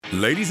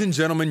Ladies and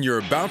gentlemen, you're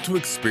about to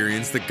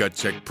experience the Gut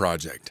Check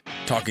Project,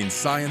 talking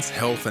science,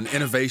 health, and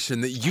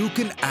innovation that you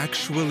can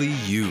actually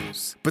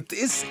use. But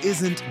this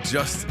isn't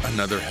just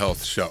another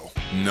health show.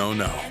 No.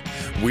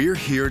 We're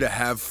here to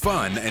have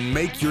fun and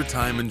make your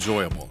time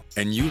enjoyable.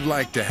 And you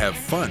like to have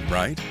fun,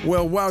 right?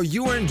 Well, while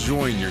you are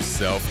enjoying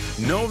yourself,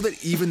 know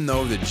that even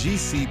though the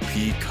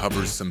GCP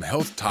covers some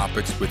health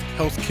topics with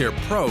healthcare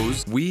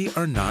pros, we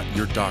are not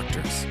your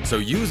doctors. So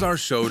use our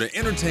show to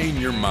entertain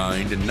your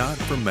mind and not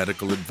for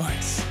medical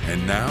advice.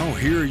 And now,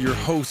 here are your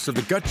hosts of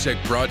the Gut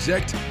Check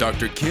Project,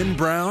 Dr. Ken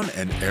Brown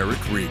and Eric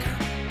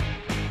Rieger.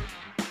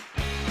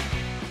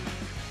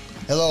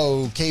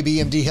 Hello,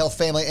 KBMD Health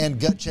Family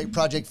and Gut Check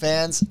Project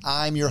fans.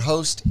 I'm your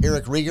host,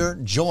 Eric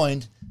Rieger,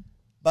 joined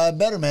by a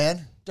better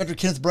man, Dr.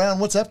 Kenneth Brown.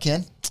 What's up,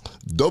 Ken?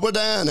 Dobar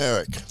dan,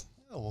 Eric.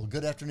 Oh, well,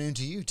 good afternoon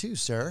to you too,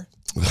 sir.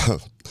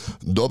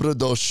 Dobro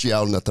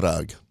došao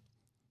natrag.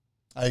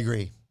 I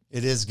agree.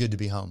 It is good to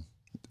be home.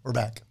 We're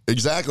back.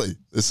 Exactly.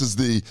 This is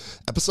the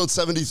episode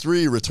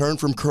 73, Return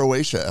from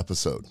Croatia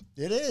episode.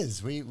 It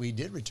is. We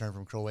did return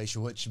from Croatia,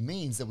 which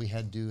means that we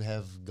had to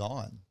have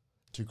gone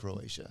to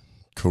Croatia.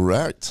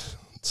 Correct.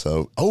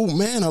 So, oh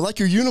man, I like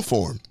your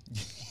uniform.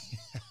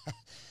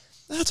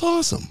 That's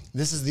awesome.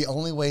 This is the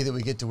only way that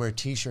we get to wear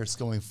T-shirts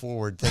going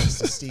forward, thanks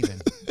to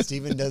Steven.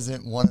 Steven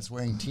doesn't want us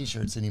wearing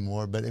T-shirts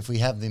anymore, but if we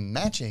have them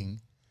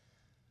matching,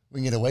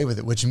 we can get away with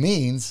it, which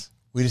means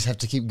we just have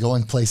to keep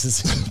going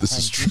places. This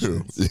is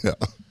true. Yeah.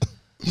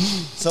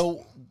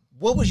 So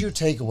what was your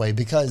takeaway?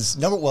 Because,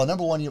 number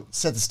one, you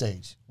set the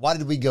stage. Why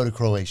did we go to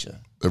Croatia?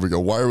 There we go.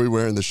 Why are we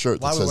wearing this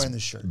shirt? Why that are we says wearing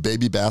this shirt?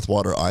 Baby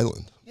Bathwater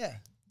Island. Yeah.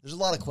 There's a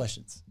lot of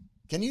questions.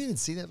 Can you even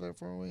see that very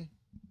far away?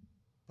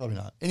 Probably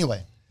not.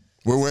 Anyway.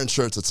 We're wearing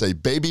shirts that say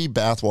Baby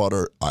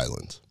Bathwater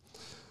Island.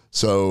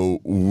 So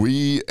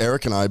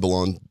Eric and I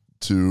belong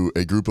to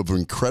a group of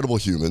incredible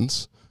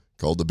humans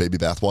called the Baby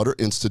Bathwater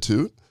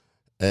Institute.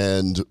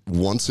 And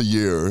once a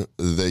year,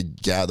 they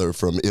gather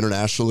from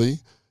internationally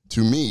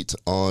to meet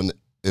on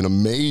an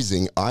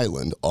amazing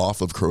island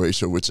off of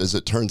Croatia, which, as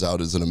it turns out,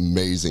 is an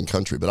amazing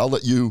country. But I'll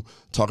let you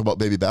talk about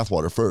Baby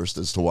Bathwater first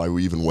as to why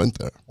we even went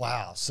there.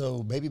 Wow.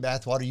 So Baby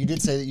Bathwater, you did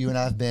say that you and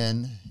I have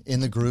been in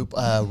the group.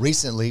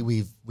 Recently,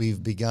 we've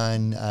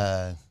begun,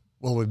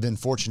 we've been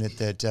fortunate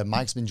that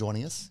Mike's been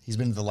joining us. He's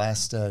been to the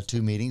last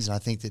two meetings, and I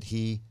think that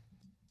he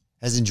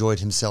has enjoyed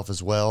himself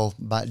as well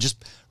by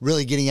just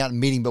really getting out and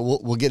meeting, but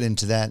we'll get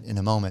into that in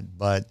a moment.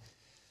 But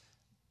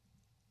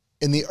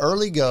in the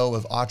early go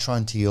of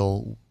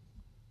Atrantil,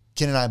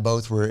 Ken and I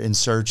both were in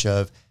search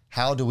of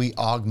how do we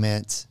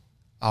augment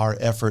our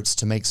efforts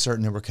to make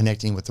certain that we're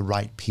connecting with the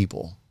right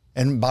people.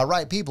 And by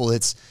right people,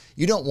 it's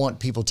you don't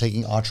want people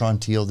taking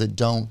Atrantil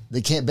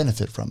that can't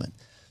benefit from it.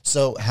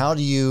 So how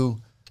do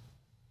you,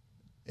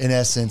 in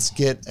essence,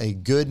 get a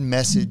good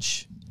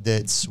message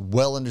that's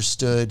well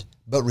understood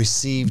but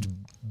received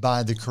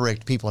by the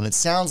correct people? And it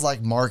sounds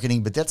like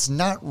marketing, but that's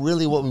not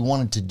really what we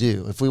wanted to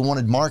do. If we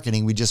wanted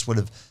marketing, we just would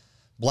have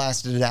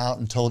blasted it out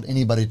and told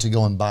anybody to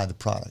go and buy the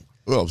product.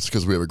 Well, it's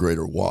because we have a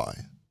greater why.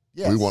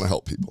 Yes. We want to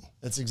help people.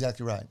 That's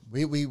exactly right.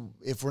 We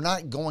if we're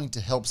not going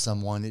to help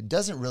someone, it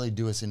doesn't really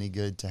do us any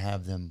good to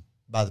have them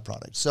buy the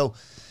product. So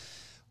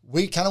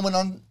we kind of went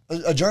on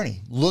a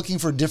journey looking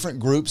for different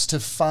groups to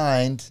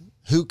find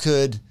who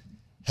could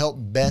help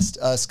best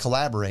us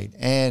collaborate.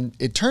 And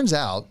it turns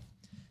out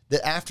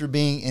that after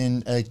being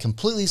in a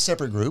completely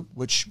separate group,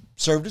 which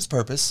served its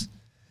purpose,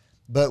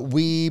 but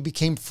we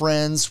became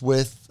friends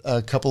with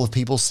a couple of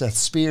people, Seth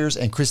Spears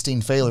and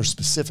Christine Failer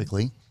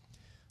specifically,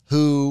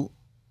 who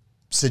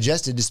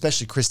suggested,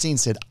 especially Christine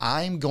said,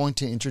 I'm going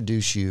to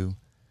introduce you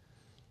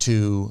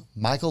to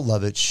Michael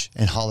Lovich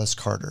and Hollis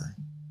Carter.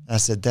 And I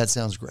said, that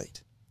sounds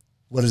great.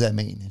 What does that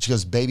mean? And she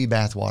goes, Baby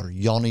Bathwater.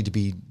 Y'all need to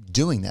be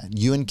doing that.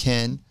 You and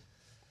Ken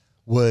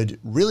would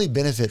really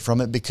benefit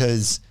from it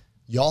because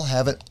y'all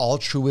have an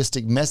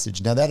altruistic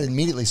message. Now that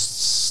immediately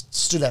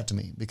stood out to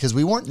me because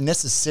we weren't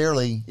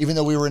necessarily, even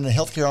though we were in a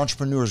healthcare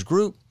entrepreneurs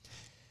group,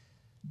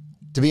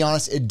 to be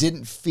honest, it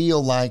didn't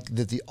feel like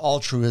that the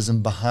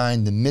altruism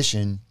behind the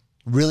mission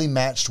really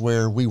matched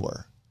where we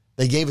were.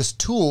 They gave us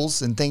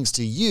tools and things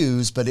to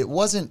use, but it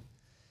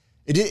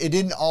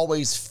didn't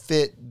always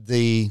fit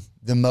the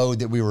mode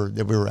that we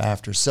were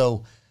after.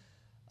 So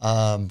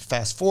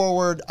fast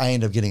forward, I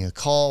ended up getting a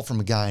call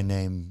from a guy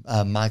named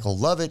Michael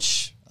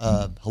Lovich,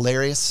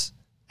 hilarious.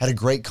 Had a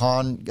great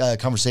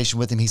conversation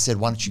with him. He said,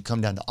 why don't you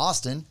come down to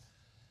Austin?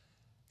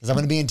 Because I'm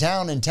going to be in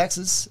town in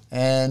Texas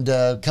and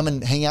come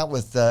and hang out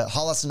with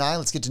Hollis and I.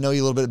 Let's get to know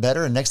you a little bit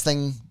better. And next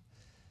thing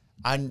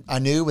I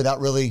knew, without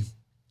really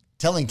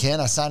telling Ken,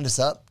 I signed us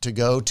up to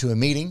go to a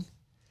meeting.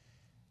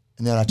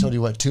 And then I told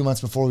you, 2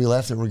 months before we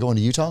left that we're going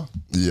to Utah?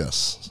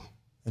 Yes.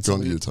 And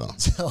going to Utah.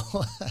 So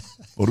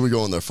what are we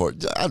going there for?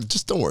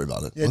 Just don't worry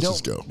about it. Yeah, Let's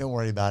just go. Don't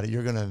worry about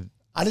it.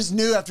 I just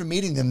knew after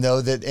meeting them,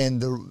 though, that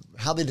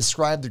how they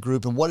described the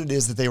group and what it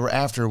is that they were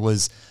after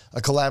was a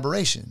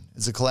collaboration.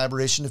 It's a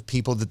collaboration of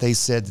people that they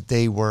said that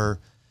they were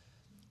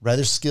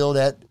rather skilled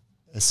at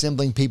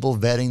assembling people,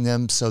 vetting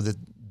them so that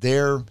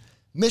their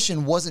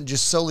mission wasn't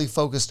just solely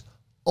focused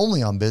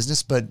only on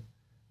business, but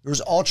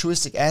there's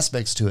altruistic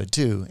aspects to it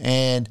too.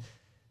 And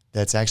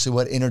that's actually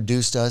what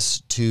introduced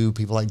us to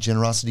people like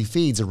Generosity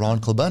Feeds and Ron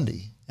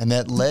Klabundy. And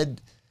that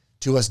led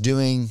to us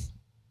doing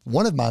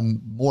one of my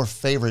more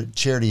favorite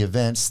charity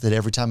events that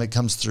every time it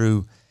comes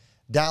through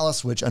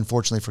Dallas, which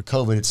unfortunately for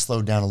COVID, it's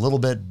slowed down a little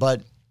bit,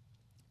 but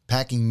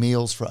packing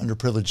meals for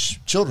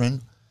underprivileged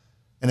children.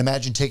 And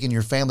imagine taking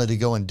your family to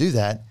go and do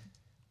that.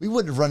 We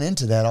wouldn't have run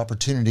into that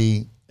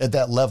opportunity at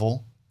that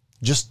level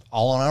just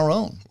all on our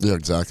own. Yeah,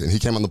 exactly. And he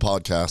came on the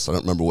podcast. I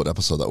don't remember what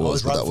episode that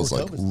was, but that was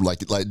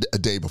like a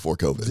day before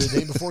COVID. The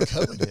day before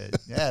COVID hit.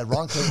 Yeah,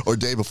 Ron COVID. Or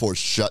day before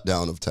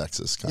shutdown of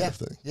Texas kind of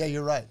thing. Yeah,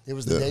 you're right. It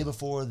was the day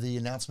before the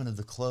announcement of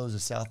the close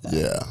of South by.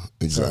 Yeah,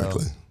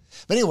 exactly.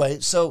 But anyway,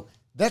 so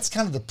that's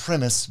kind of the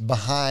premise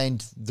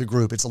behind the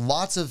group. It's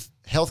lots of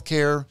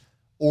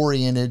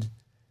healthcare-oriented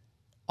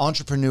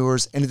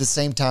entrepreneurs and at the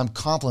same time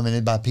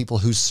complemented by people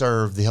who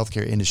serve the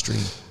healthcare industry.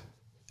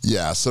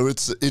 Yeah, so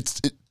it's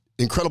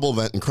incredible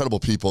event, incredible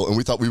people, and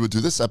we thought we would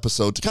do this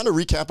episode to kind of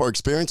recap our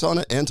experience on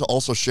it and to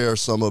also share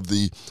some of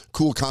the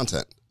cool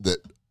content that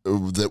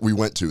we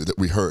went to, that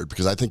we heard,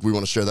 because I think we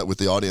want to share that with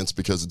the audience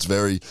because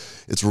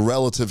it's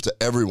relative to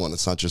everyone.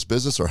 It's not just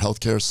business or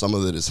healthcare. Some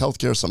of it is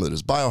healthcare, some of it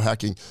is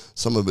biohacking,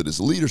 some of it is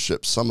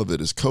leadership, some of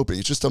it is coping.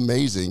 It's just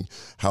amazing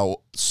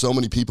how so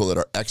many people that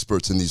are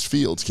experts in these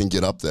fields can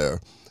get up there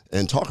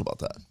and talk about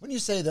that. When you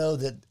say, though,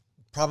 that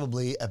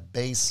probably a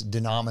base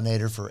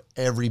denominator for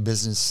every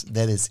business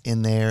that is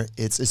in there,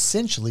 it's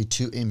essentially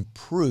to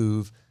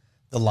improve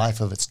the life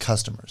of its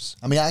customers.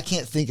 I mean, I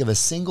can't think of a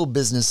single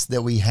business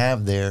that we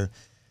have there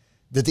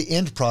that the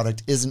end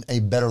product isn't a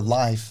better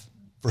life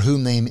for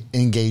whom they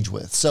engage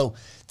with. So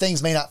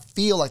things may not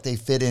feel like they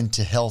fit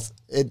into health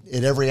at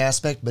every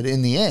aspect, but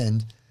in the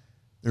end,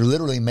 they're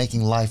literally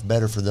making life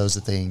better for those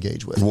that they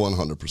engage with.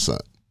 100%.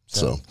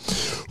 So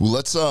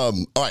let's, all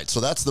right, so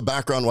that's the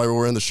background why we're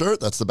wearing the shirt.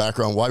 That's the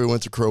background why we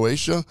went to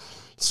Croatia.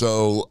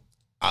 So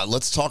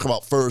let's talk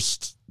about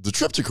first the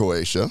trip to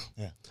Croatia.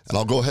 Yeah. And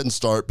I'll go ahead and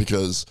start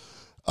because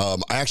I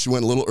actually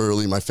went a little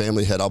early. My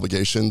family had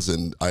obligations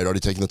and I had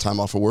already taken the time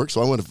off of work.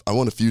 So I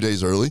went a few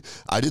days early.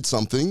 I did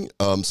something,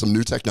 some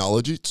new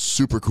technology,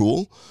 super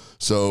cool.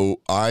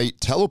 So I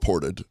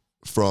teleported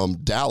from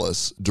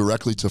Dallas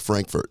directly to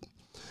Frankfurt.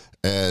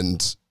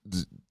 And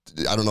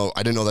I don't know,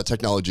 I didn't know that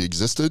technology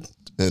existed.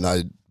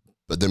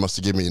 But they must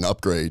have given me an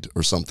upgrade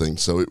or something.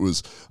 So it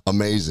was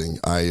amazing.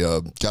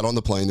 I got on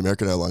the plane, the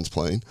American Airlines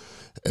plane,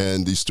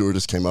 and the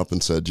stewardess came up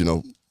and said,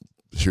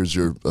 here's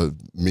your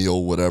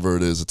meal, whatever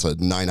it is. It's a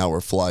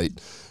 9-hour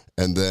flight.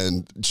 And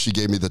then she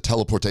gave me the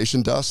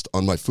teleportation dust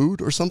on my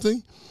food or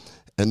something.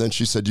 And then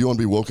she said, do you want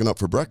to be woken up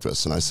for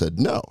breakfast? And I said,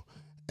 no.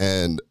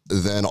 And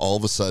then all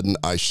of a sudden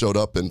I showed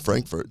up in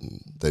Frankfurt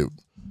and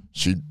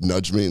she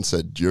nudged me and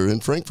said, you're in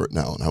Frankfurt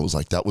now. And I was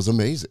like, that was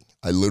amazing.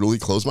 I literally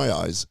closed my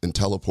eyes and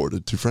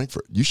teleported to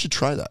Frankfurt. You should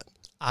try that.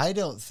 I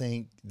don't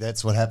think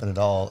that's what happened at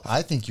all.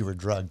 I think you were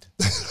drugged.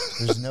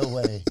 There's no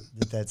way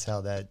that's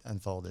how that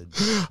unfolded.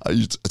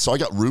 So I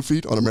got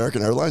roofied on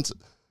American Airlines.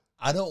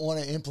 I don't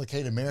want to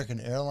implicate American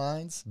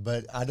Airlines,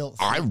 but I don't.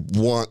 I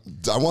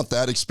want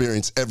that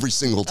experience every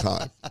single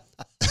time.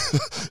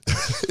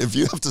 If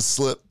you have to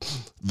slip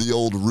the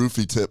old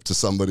roofie tip to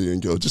somebody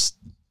and go, just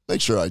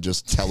make sure I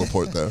just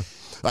teleport there.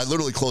 I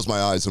literally closed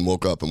my eyes and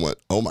woke up and went,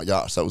 oh my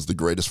gosh, that was the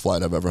greatest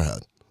flight I've ever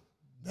had.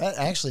 That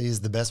actually is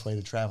the best way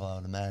to travel, I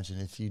would imagine,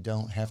 if you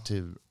don't have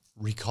to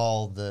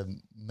recall the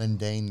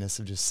mundaneness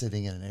of just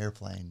sitting in an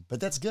airplane. But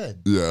that's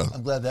good. Yeah.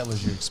 I'm glad that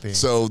was your experience.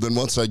 So then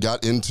once I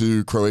got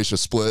into Croatia,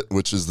 Split,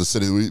 which is the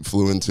city we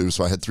flew into,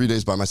 so I had 3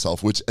 days by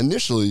myself, which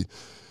initially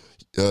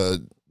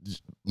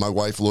my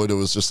wife, Lloyda,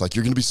 was just like,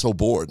 you're going to be so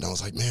bored. And I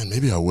was like, man,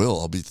 maybe I will.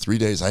 I'll be 3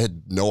 days. I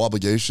had no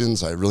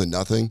obligations. I had really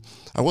nothing.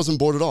 I wasn't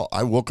bored at all.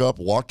 I woke up,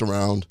 walked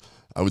around.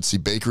 I would see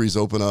bakeries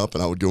open up,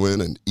 and I would go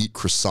in and eat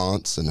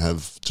croissants and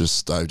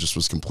I just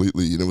was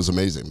completely, it was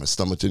amazing. My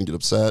stomach didn't get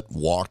upset,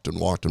 walked and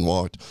walked and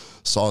walked,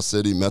 saw a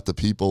city, met the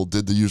people,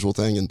 did the usual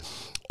thing. And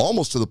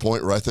almost to the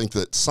point where I think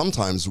that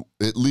sometimes,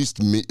 at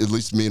least me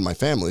and my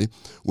family,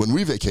 when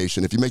we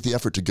vacation, if you make the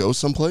effort to go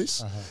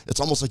someplace, it's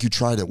almost like you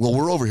try to, well,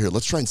 we're over here.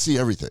 Let's try and see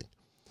everything.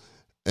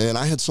 And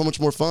I had so much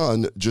more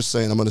fun just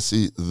saying, I'm going to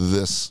see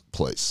this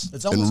place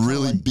and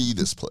really be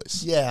this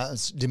place. Yeah,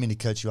 didn't mean to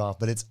cut you off,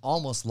 but it's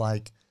almost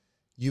like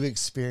you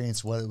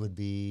experience what it would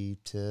be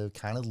to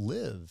kind of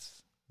live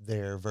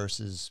there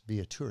versus be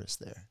a tourist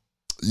there.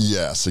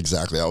 Yes,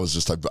 exactly.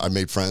 I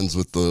made friends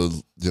with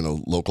the,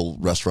 local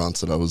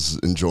restaurants that I was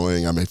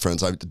enjoying. I made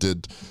friends. I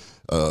did,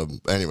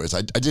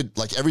 I did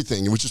like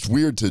everything. It was just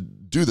weird to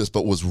do this,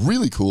 but what's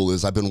really cool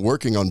is I've been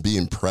working on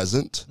being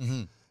present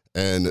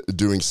and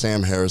doing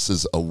Sam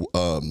Harris's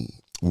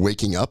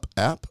Waking Up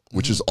app,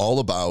 which is all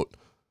about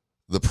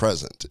the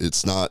present.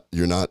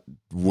 You're not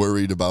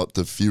worried about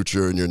the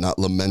future and you're not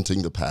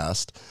lamenting the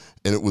past.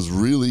 And it was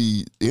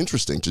really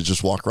interesting to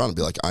just walk around and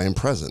be like, I am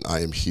present. I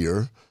am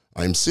here.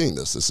 I am seeing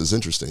this. This is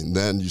interesting.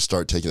 Then you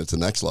start taking it to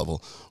the next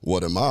level.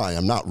 What am I?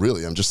 I'm not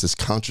really. I'm just this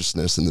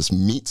consciousness in this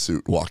meat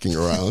suit walking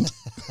around.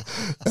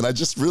 And I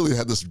just really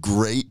had this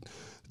great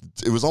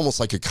it was almost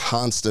like a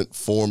constant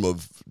form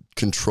of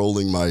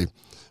controlling my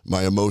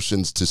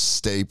emotions to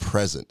stay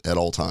present at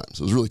all times.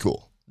 It was really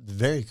cool.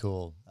 Very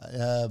cool.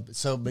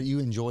 But you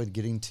enjoyed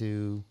getting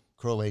to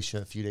Croatia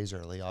a few days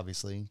early,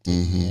 obviously,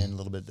 and a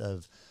little bit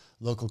of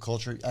local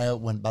culture.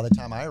 By the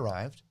time I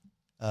arrived,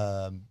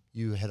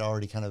 you had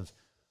already kind of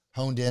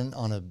honed in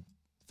on a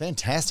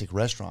fantastic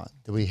restaurant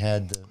that we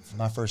had for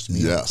my first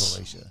meal in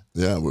Croatia.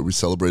 Yeah, where we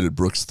celebrated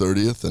Brooks'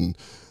 30th, and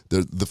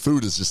the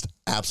food is just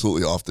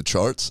absolutely off the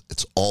charts.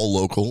 It's all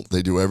local.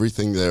 They do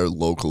everything there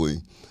locally.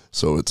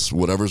 So it's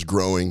whatever's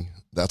growing,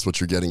 that's what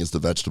you're getting is the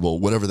vegetable.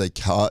 Whatever they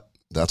caught,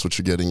 that's what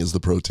you're getting is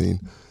the protein.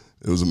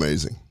 It was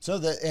amazing. So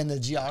the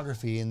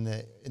geography in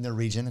the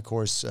region, of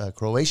course,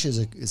 Croatia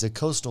is a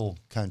coastal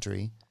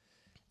country,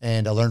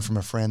 and I learned from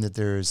a friend that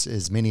there's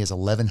as many as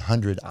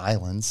 1,100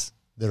 islands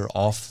that are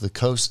off the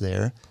coast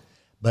there.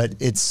 But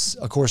it's,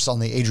 of course, on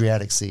the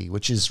Adriatic Sea,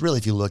 which is really,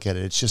 if you look at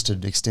it, it's just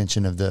an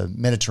extension of the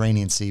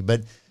Mediterranean Sea.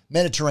 But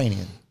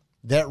Mediterranean,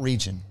 that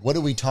region, what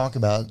do we talk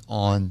about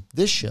on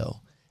this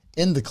show,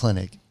 in the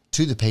clinic,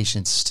 to the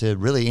patients, to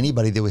really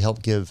anybody that we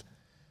help give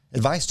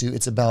advice to?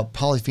 It's about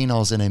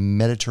polyphenols in a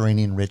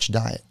Mediterranean-rich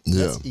diet.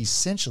 Yeah. That's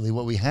essentially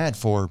what we had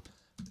for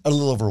a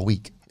little over a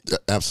week. Yeah,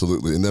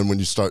 absolutely. And then when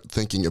you start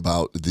thinking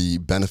about the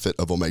benefit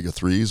of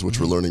omega-3s, which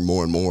we're learning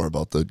more and more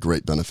about the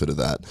great benefit of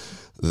that,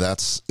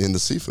 that's in the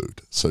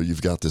seafood. So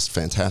you've got this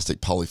fantastic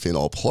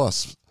polyphenol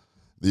plus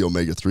the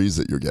omega-3s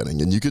that you're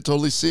getting. And you could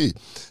totally see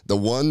the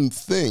one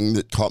thing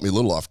that caught me a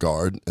little off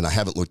guard, and I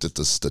haven't looked at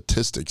the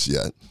statistics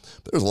yet,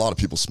 but there's a lot of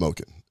people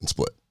smoking in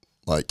Split.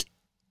 Like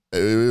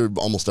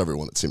almost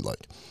everyone, it seemed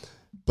like.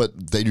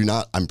 But they do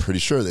not, I'm pretty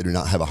sure they do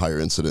not have a higher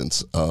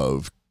incidence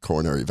of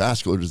coronary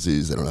vascular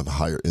disease. They don't have a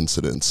higher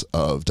incidence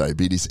of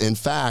diabetes. In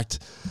fact,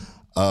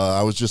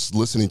 I was just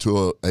listening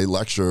to a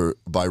lecture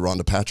by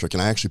Rhonda Patrick,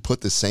 and I actually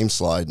put this same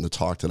slide in the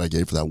talk that I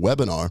gave for that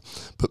webinar.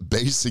 But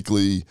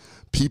basically,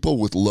 people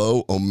with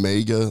low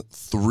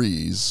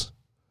omega-3s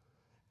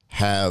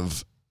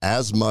have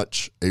as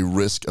much a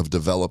risk of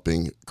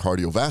developing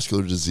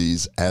cardiovascular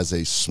disease as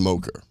a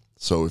smoker.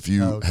 So if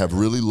you have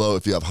really low,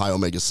 if you have high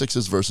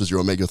omega-6s versus your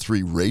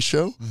omega-3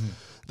 ratio,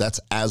 that's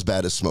as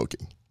bad as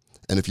smoking.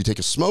 And if you take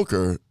a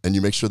smoker and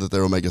you make sure that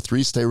their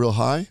omega-3s stay real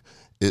high,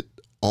 it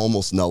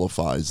almost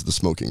nullifies the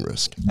smoking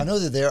risk. I know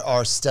that there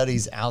are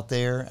studies out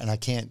there, and I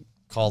can't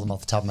call them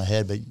off the top of my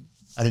head, but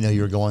I didn't know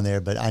you were going there.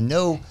 But I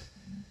know,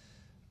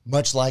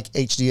 much like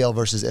HDL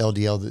versus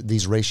LDL,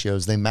 these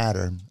ratios, they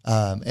matter.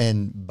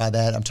 And by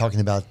that, I'm talking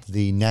about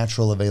the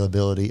natural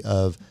availability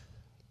of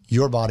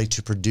your body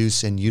to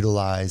produce and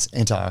utilize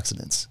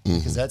antioxidants.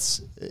 Because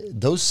that's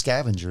those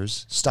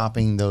scavengers,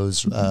 stopping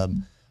those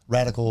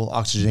radical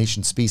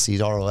oxygenation species,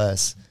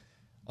 ROS,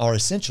 are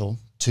essential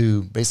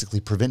to basically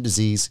prevent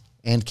disease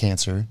and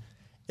cancer.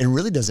 It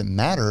really doesn't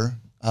matter.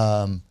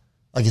 I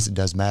guess it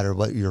does matter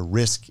what your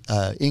risk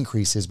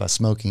increase is by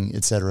smoking,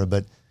 et cetera,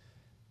 but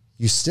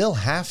you still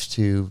have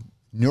to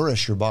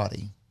nourish your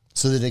body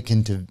so that it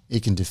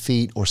can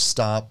defeat or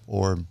stop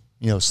or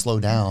slow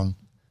down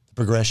the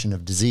progression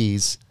of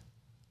disease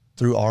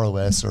through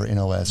ROS or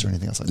NOS or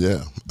anything else like that.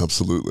 Yeah,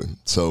 absolutely.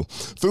 So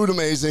food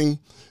amazing.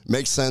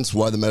 Makes sense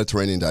why the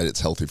Mediterranean diet's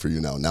healthy for you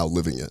now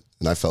living it.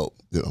 And I felt,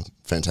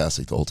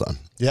 fantastic the whole time.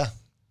 Yeah.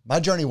 My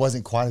journey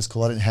wasn't quite as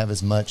cool. I didn't have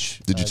as much.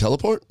 Did you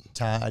teleport?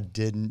 Time. I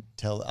didn't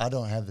I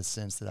don't have the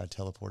sense that I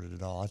teleported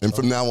at all. And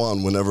from now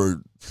on,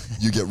 whenever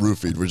you get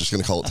roofied, we're just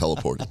going to call it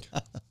teleporting.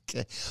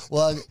 Okay.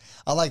 Well,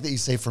 I like that you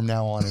say from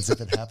now on as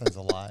if it happens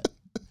a lot.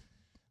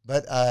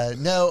 But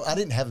no, I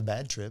didn't have a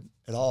bad trip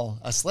at all.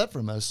 I slept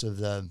for most of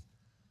the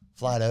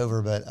flight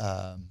over, but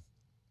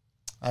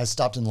I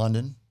stopped in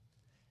London,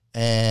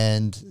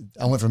 and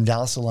I went from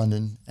Dallas to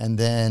London. And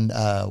then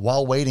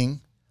while waiting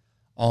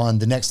on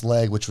the next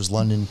leg, which was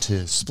London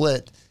to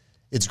Split,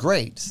 it's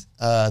great.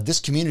 This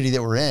community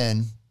that we're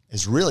in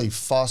has really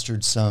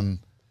fostered some,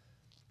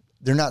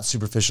 they're not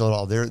superficial at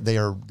all.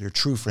 They're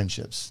true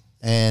friendships.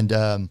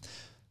 And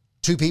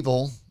two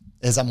people,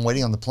 as I'm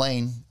waiting on the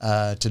plane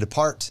to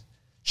depart,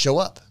 show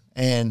up.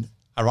 And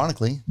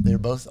ironically, they're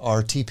both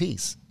our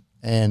TPs.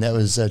 And that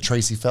was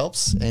Tracy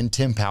Phelps and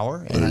Tim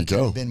Power. And I could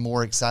have been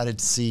more excited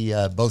to see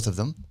both of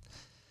them.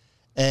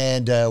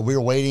 And we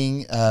were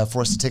waiting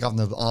for us to take off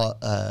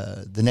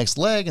the next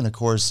leg. And of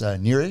course,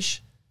 Neerish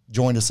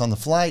joined us on the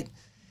flight.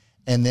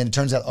 And then it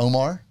turns out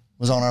Omar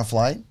was on our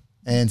flight.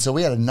 And so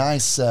we had a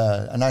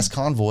nice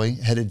convoy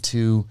headed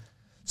to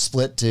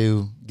Split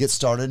to get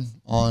started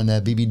on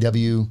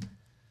BBW.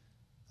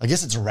 I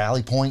guess it's a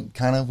rally point,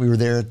 kind of. We were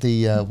there at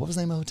the, what was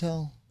the name of the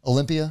hotel?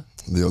 Olympia?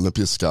 The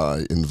Olympia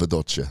Sky in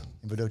Vedoce.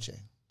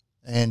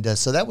 And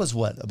so that was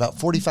about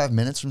 45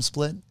 minutes from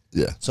Split?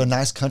 Yeah. So a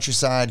nice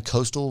countryside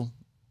coastal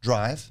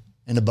drive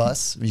in a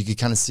bus. You could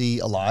kind of see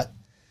a lot.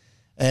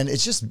 And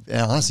it's just,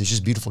 honestly, it's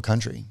just beautiful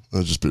country.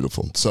 It's just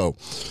beautiful. So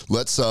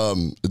let's, I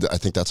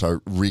think that's our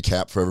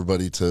recap for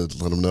everybody to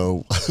let them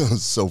know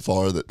so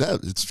far that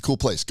it's a cool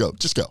place.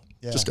 Just go.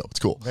 Yeah, just go. It's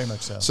cool. Very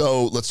much so.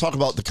 So let's talk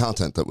about the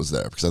content that was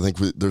there, because I think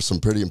there's some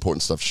pretty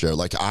important stuff to share.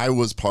 Like, I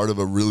was part of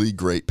a really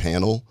great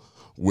panel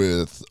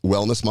with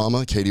Wellness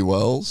Mama, Katie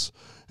Wells,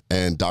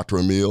 and Dr.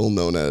 Emil,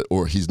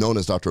 he's known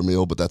as Dr.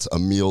 Emil, but that's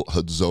Emil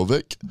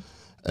Hudzovic.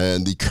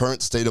 And the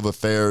current state of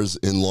affairs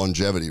in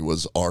longevity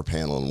was our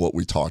panel and what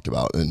we talked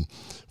about. And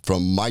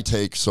from my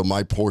take, so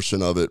my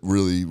portion of it,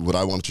 really what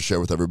I wanted to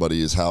share with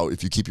everybody is how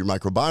if you keep your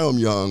microbiome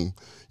young,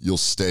 you'll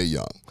stay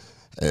young.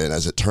 And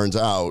as it turns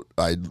out,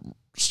 I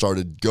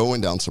started going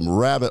down some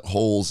rabbit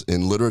holes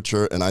in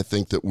literature, and I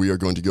think that we are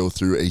going to go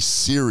through a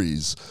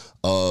series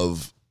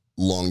of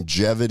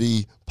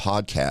longevity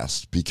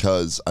podcasts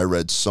because I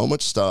read so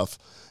much stuff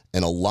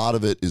and a lot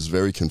of it is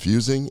very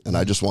confusing, and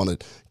I just want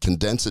to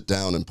condense it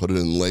down and put it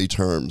in lay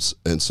terms.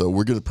 And so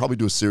we're going to probably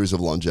do a series of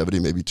longevity,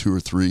 maybe 2 or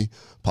 3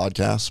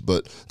 podcasts,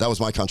 but that was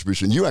my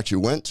contribution. You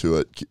actually went to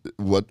it.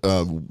 What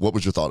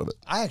was your thought of it?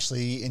 I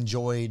actually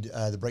enjoyed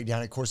the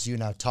breakdown. Of course, you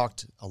and I have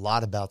talked a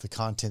lot about the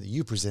content that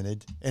you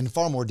presented in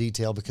far more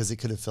detail because it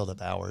could have filled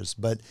up hours.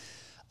 But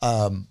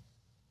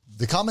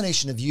the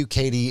combination of you,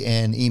 Katie,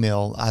 and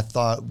Emil, I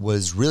thought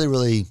was really,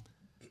 really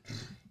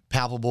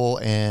palpable,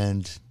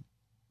 and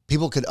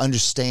people could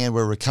understand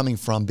where we're coming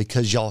from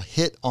because y'all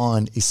hit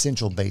on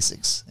essential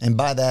basics. And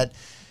by that,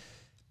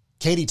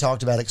 Katie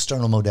talked about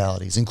external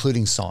modalities,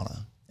 including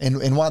sauna,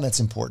 and why that's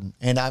important.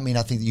 And I mean,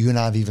 I think that you and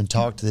I have even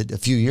talked that a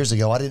few years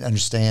ago, I didn't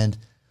understand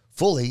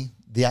fully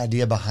the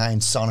idea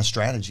behind sauna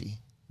strategy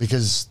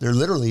because there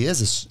literally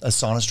is a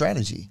sauna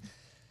strategy.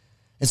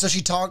 And so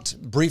she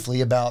talked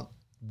briefly about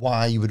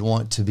why you would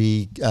want to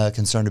be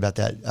concerned about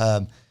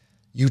that.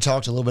 You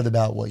talked a little bit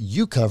about what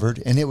you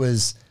covered, and it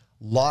was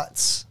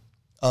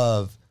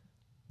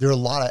there are a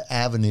lot of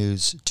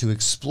avenues to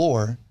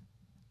explore,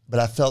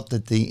 but I felt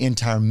that the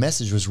entire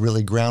message was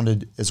really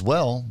grounded as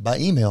well by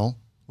Emil,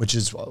 which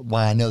is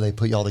why I know they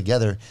put y'all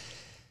together.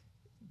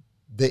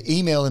 The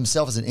Emil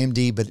himself is an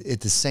MD, but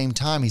at the same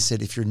time, he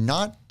said, if you're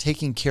not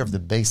taking care of the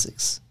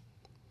basics,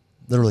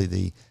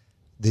 literally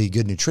the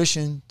good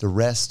nutrition, the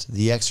rest,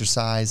 the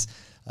exercise,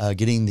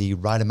 getting the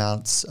right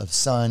amounts of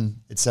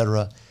sun,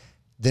 etc.,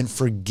 then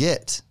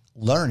forget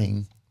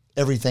learning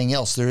everything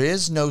else. There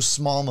is no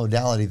small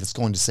modality that's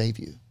going to save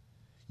you.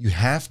 You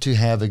have to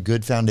have a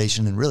good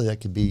foundation, and really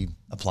that could be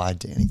applied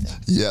to anything.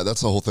 Yeah,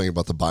 that's the whole thing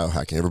about the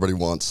biohacking. Everybody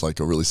wants like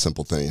a really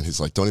simple thing. And he's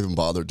like, don't even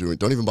bother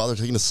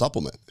taking a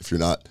supplement if you're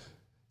not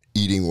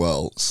eating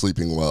well,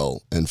 sleeping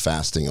well, and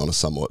fasting on a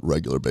somewhat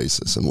regular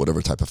basis, and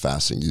whatever type of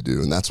fasting you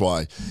do. And that's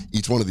why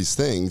each one of these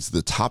things,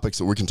 the topics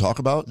that we can talk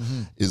about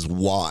is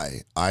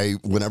why.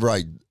 Whenever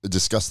I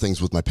discuss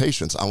things with my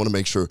patients, I want to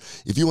make sure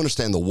if you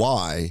understand the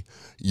why,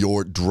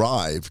 your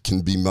drive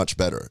can be much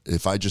better.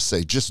 If I just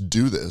say, just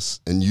do this,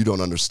 and you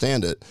don't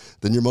understand it,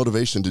 then your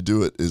motivation to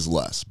do it is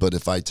less. But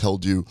if I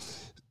told you,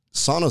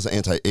 sauna's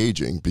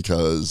anti-aging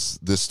because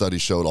this study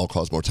showed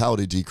all-cause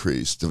mortality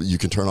decreased. You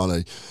can turn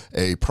on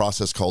a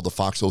process called the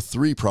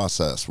FOXO3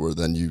 process, where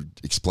then you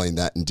explain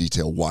that in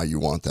detail why you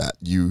want that.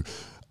 You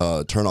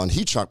turn on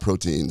heat shock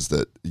proteins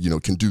that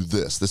can do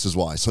this. This is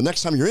why. So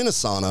next time you're in a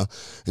sauna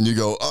and you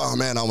go, oh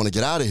man, I want to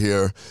get out of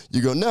here.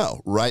 You go,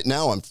 no, right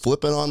now I'm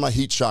flipping on my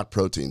heat shock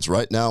proteins.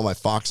 Right now my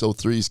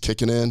FOXO3 is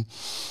kicking in.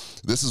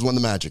 This is when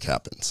the magic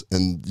happens,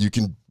 and you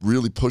can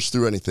really push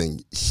through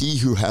anything. He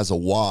who has a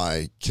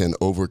why can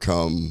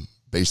overcome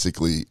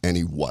basically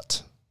any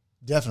what.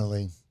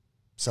 Definitely.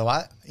 So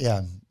I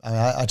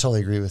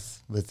totally agree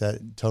with that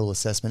total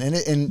assessment.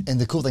 And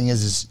the cool thing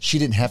is she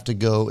didn't have to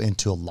go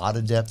into a lot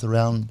of depth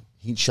around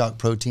heat shock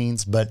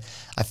proteins, but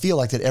I feel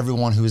like that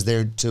everyone who was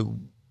there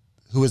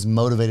who was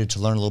motivated to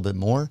learn a little bit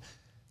more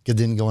could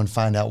then go and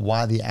find out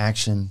why the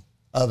action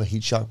of a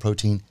heat shock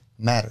protein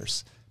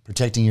matters.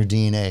 Protecting your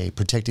DNA,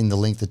 protecting the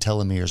length of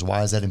telomeres.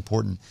 Why is that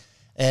important?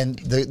 And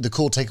the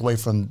cool takeaway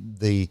from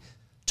the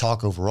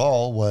talk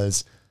overall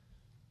was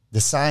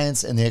the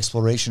science and the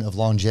exploration of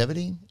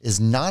longevity is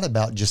not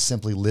about just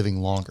simply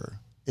living longer.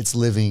 It's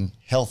living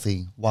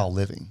healthy while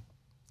living.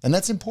 And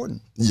that's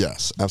important.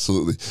 Yes,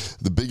 absolutely.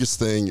 The biggest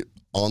thing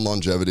on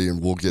longevity,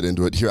 and we'll get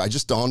into it here, I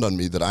just dawned on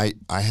me that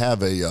I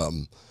have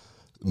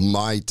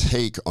my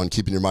take on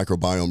keeping your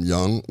microbiome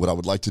young. What I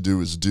would like to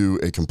do is do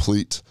a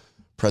complete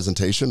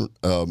presentation,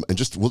 and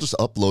we'll just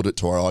upload it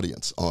to our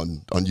audience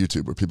on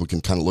YouTube, where people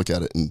can kind of look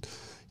at it and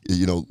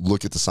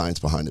look at the science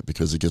behind it,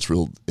 because it gets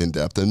real in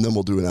depth. And then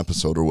we'll do an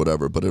episode or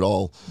whatever. But it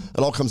all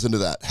comes into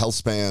that. Health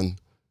span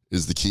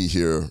is the key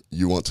here.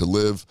 You want to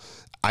live,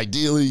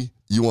 ideally,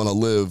 you want to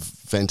live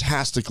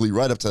fantastically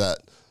right up to that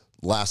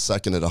last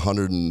second at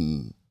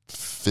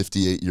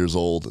 158 years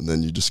old, and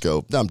then you just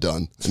go, I'm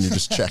done, and you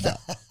just check out.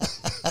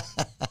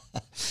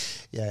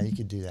 Yeah, you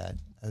could do that.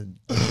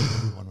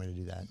 One way to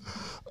do that.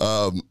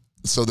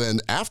 So then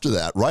after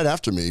that, right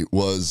after me,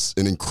 was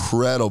an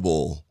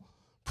incredible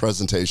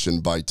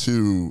presentation by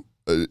 2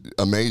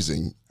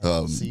 amazing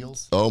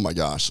SEALs. Oh my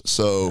gosh.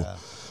 So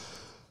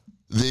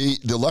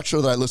The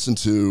lecture that I listened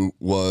to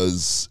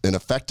was an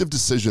effective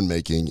decision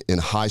making in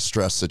high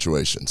stress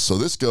situations. So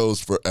this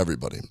goes for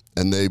everybody,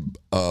 and they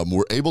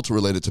were able to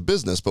relate it to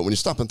business. But when you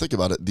stop and think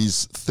about it,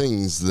 these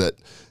things that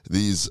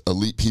these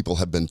elite people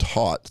have been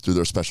taught through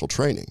their special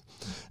training,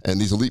 and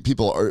these elite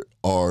people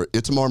are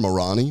Itamar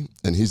Marani,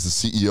 and he's the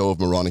CEO of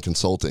Marani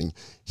Consulting.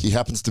 He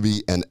happens to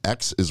be an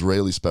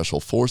ex-Israeli Special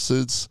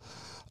Forces,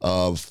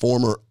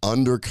 former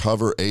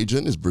undercover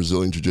agent, is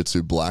Brazilian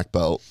Jiu-Jitsu black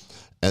belt.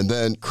 And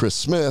then Chris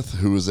Smith,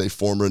 who is a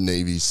former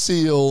Navy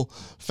SEAL,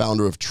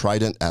 founder of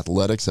Trident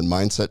Athletics and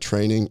Mindset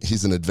Training.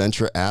 He's an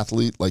adventure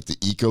athlete, like the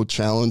Eco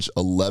Challenge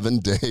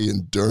 11-day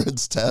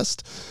endurance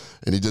test.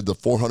 And he did the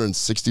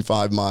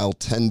 465-mile,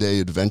 10-day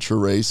adventure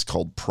race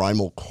called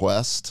Primal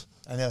Quest.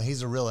 I know,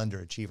 he's a real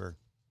underachiever.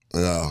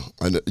 Yeah,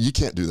 I know. You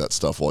can't do that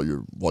stuff while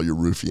you're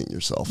roofing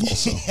yourself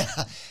also.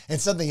 Yeah.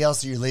 And something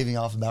else that you're leaving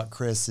off about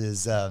Chris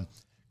is...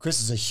 Chris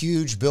is a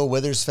huge Bill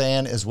Withers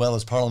fan, as well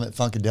as Parliament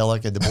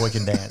Funkadelic and The Boy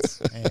Can Dance,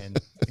 and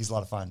he's a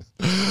lot of fun.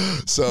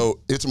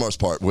 So Itamar's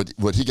part,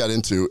 what he got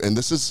into, and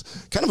this is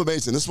kind of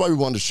amazing. This is why we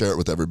wanted to share it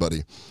with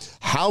everybody.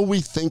 How we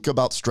think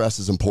about stress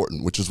is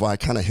important, which is why I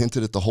kind of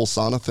hinted at the whole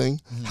sauna thing.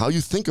 Mm-hmm. How you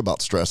think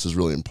about stress is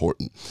really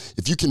important.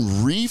 If you can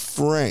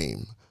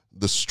reframe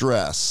the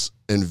stress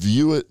and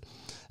view it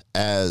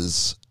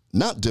as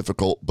not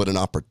difficult, but an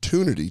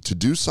opportunity to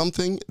do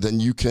something,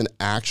 then you can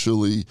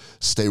actually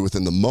stay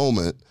within the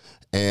moment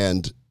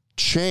and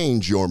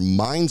change your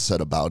mindset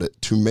about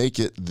it to make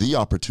it the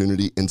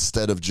opportunity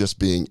instead of just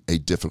being a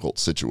difficult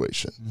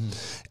situation. Mm-hmm.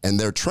 And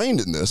they're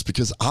trained in this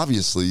because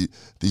obviously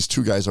these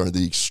two guys are in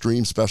the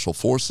extreme special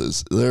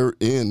forces. They're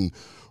in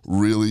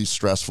really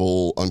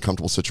stressful,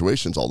 uncomfortable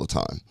situations all the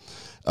time.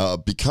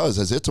 Because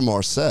as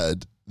Itamar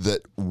said,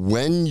 that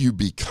when you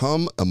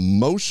become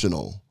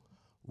emotional,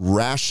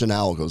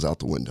 rationale goes out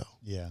the window.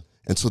 Yeah.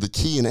 And so the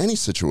key in any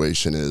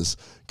situation is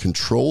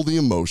control the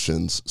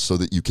emotions so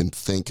that you can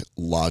think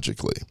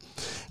logically.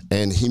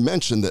 And he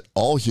mentioned that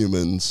all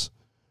humans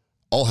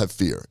all have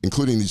fear,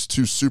 including these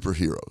two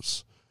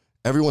superheroes.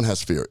 Everyone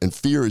has fear, and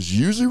fear is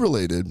usually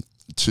related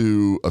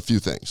to a few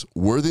things: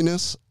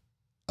 worthiness,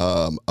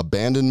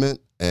 abandonment,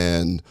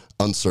 and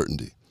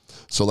uncertainty.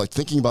 So like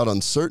thinking about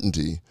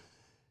uncertainty,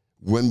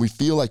 when we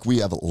feel like we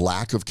have a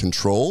lack of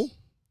control,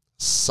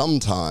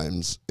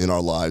 sometimes in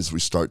our lives we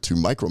start to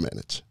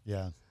micromanage.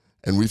 Yeah.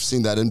 And we've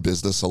seen that in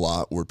business a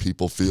lot, where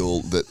people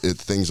feel that if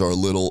things are a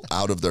little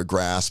out of their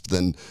grasp,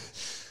 then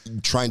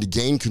trying to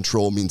gain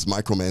control means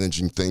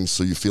micromanaging things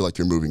so you feel like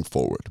you're moving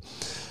forward.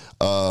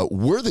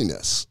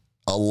 Worthiness.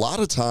 A lot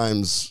of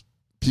times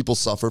people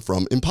suffer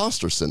from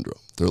imposter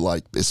syndrome. They're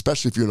like,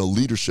 especially if you're in a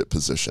leadership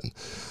position,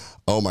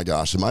 oh my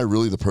gosh, am I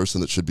really the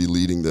person that should be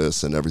leading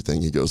this and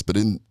everything? He goes, but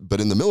in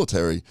the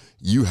military,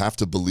 you have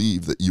to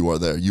believe that you are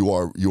there. You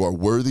are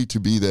worthy to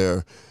be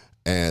there,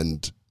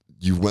 and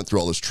you went through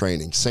all this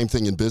training. Same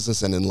thing in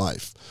business and in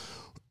life.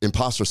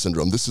 Imposter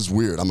syndrome. This is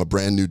weird. I'm a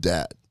brand new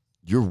dad.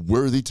 You're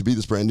worthy to be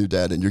this brand new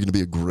dad, and you're going to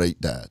be a great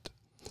dad.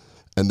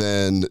 And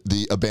then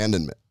the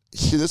abandonment.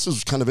 This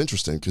was kind of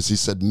interesting because he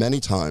said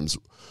many times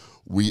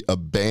we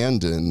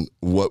abandon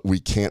what we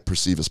can't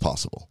perceive as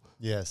possible.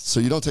 Yes. So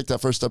you don't take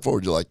that first step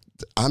forward. You're like,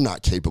 I'm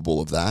not capable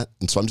of that.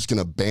 And so I'm just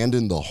going to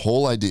abandon the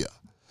whole idea.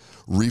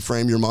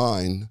 Reframe your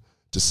mind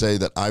to say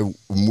that I'm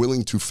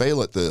willing to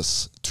fail at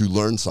this to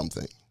learn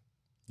something.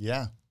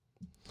 Yeah.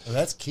 Well,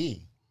 that's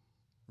key,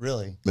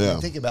 really. Yeah.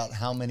 Think about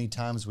how many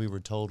times we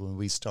were told when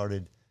we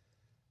started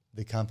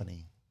the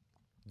company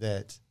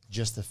that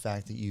just the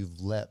fact that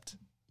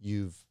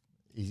you've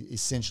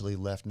essentially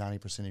left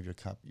 90% of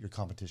your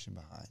competition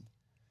behind.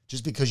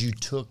 Just because you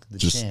took the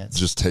chance.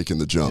 Just taking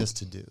the jump. Just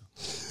to do.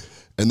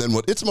 And then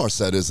what Itamar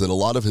said is that a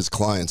lot of his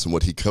clients and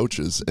what he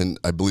coaches, and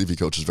I believe he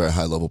coaches very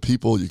high-level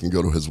people. You can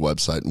go to his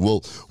website, and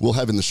we'll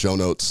have in the show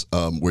notes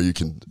where you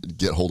can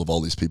get hold of all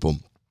these people.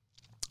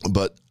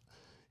 But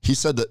he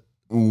said that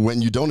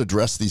when you don't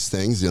address these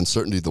things, the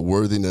uncertainty, the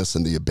worthiness,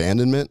 and the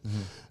abandonment,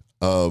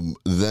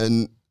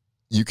 then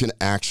you can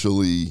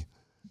actually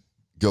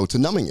go to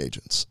numbing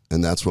agents.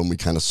 And that's when we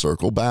kind of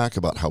circle back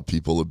about how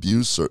people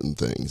abuse certain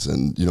things.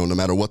 And, no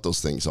matter what those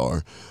things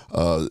are,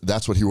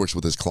 that's what he works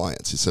with his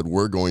clients. He said,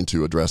 we're going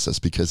to address this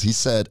because he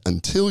said,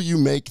 until you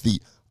make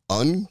the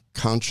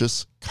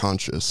unconscious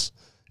conscious,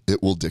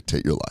 it will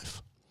dictate your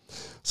life.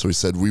 So he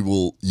said,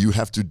 you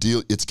have to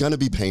deal, it's going to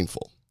be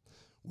painful.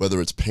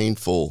 Whether it's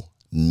painful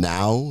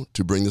now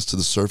to bring this to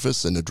the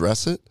surface and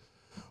address it,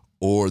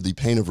 or the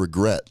pain of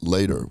regret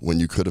later when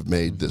you could have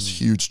made this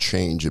huge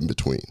change in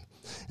between.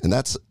 And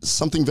that's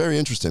something very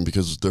interesting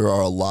because there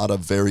are a lot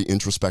of very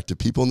introspective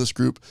people in this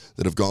group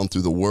that have gone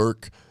through the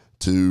work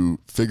to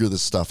figure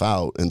this stuff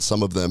out. And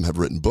some of them have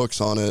written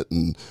books on it,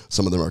 and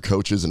some of them are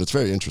coaches, and it's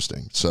very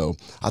interesting. So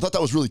I thought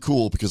that was really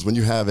cool because when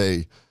you have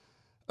a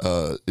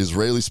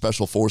Israeli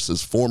Special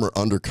Forces former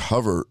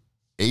undercover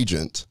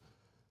agent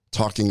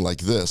talking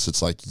like this,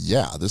 it's like,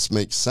 yeah, this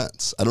makes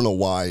sense. I don't know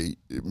why.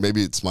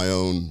 Maybe it's my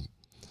own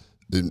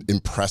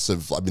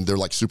impressive. I mean, they're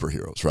like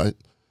superheroes, right?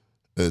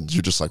 And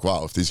you're just like,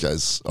 wow, if these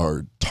guys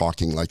are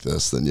talking like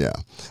this, then yeah.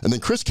 And then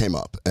Chris came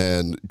up,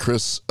 and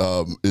Chris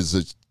is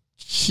a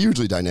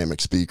hugely dynamic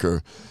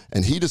speaker,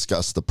 and he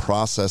discussed the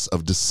process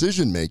of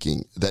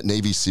decision-making that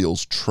Navy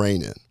SEALs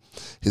train in.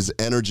 His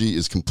energy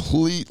is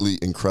completely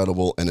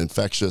incredible and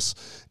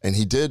infectious, and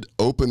he did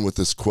open with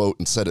this quote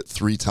and said it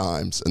 3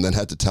 times and then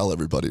had to tell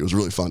everybody. It was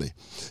really funny.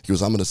 He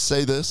goes, I'm going to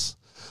say this,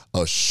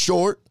 a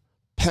short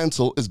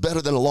pencil is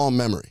better than a long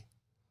memory.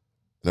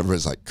 And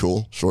everybody's like,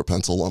 cool, short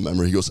pencil, long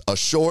memory. He goes, a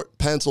short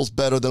pencil's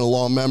better than a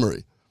long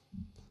memory.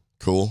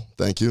 Cool,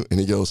 thank you. And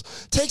he goes,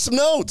 take some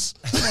notes.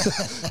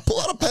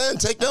 Pull out a pen,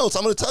 take notes.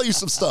 I'm going to tell you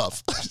some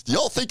stuff.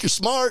 Y'all think you're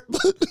smart,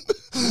 but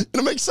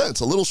it makes sense.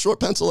 A little short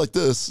pencil like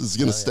this is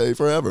going to stay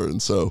forever. And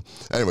so,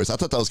 anyways, I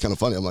thought that was kind of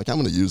funny. I'm like, I'm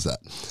going to use that.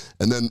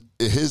 And then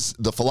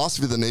the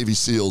philosophy of the Navy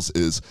SEALs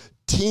is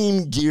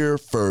team gear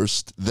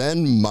first,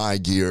 then my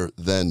gear,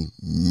 then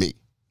me.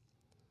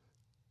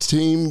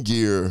 Team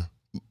gear,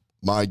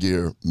 my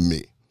gear,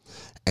 me.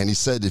 And he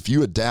said, if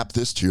you adapt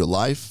this to your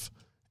life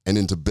and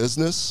into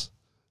business,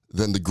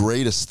 then the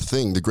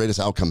greatest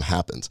outcome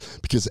happens,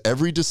 because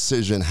every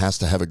decision has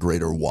to have a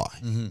greater why.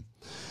 Mm-hmm.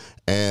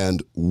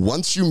 And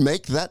once you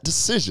make that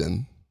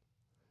decision,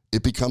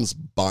 it becomes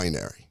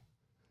binary.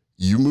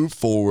 You move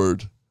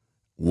forward.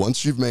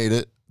 Once you've made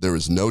it, there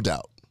is no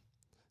doubt.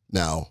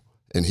 Now,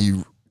 and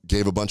he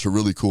gave a bunch of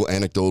really cool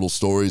anecdotal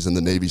stories in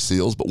the Navy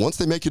SEALs, but once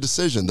they make a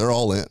decision, they're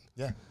all in.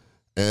 Yeah.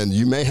 And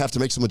you may have to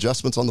make some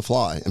adjustments on the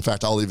fly. In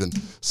fact, I'll even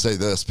say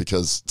this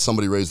because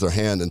somebody raised their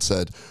hand and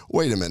said,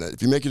 wait a minute,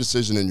 if you make a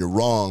decision and you're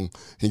wrong,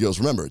 he goes,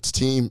 remember, it's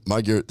team,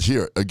 my gear,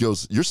 here. It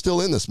goes, you're still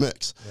in this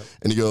mix. Yep.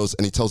 And he goes,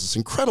 and he tells this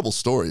incredible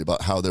story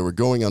about how they were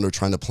going under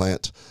trying to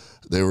plant.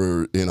 They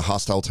were in a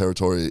hostile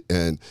territory,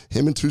 and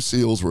him and 2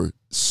 SEALs were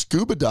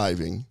scuba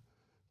diving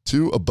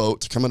to a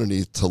boat to come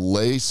underneath to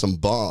lay some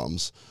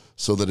bombs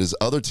so that his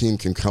other team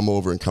can come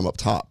over and come up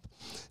top.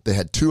 They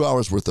had 2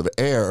 hours worth of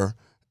air,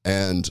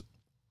 and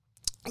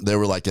they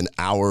were like an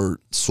hour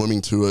swimming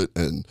to it,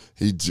 and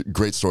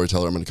great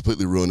storyteller. I'm going to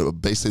completely ruin it,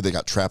 but basically they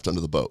got trapped under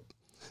the boat.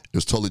 It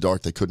was totally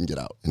dark. They couldn't get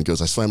out. And he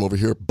goes, I swam over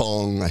here,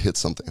 bong, I hit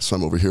something. I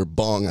swam over here,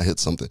 bong, I hit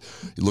something.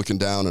 You're looking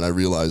down, and I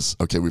realize,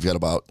 okay, we've got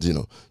about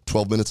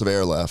 12 minutes of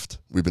air left.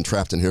 We've been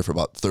trapped in here for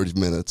about 30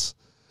 minutes.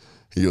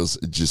 He goes,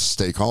 just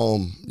stay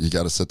calm. You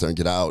got to sit there and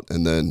get out.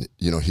 And then,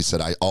 he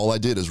said, all I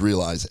did is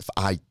realize if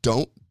I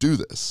don't do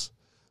this,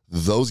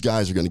 those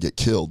guys are going to get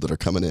killed that are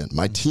coming in.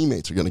 My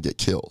teammates are going to get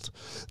killed.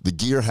 The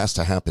gear has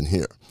to happen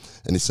here.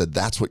 And he said,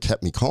 that's what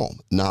kept me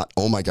calm. Not,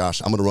 oh my gosh,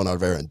 I'm going to run out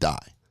of air and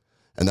die.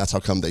 And that's how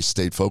come they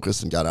stayed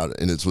focused and got out.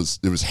 And it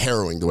was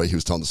harrowing the way he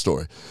was telling the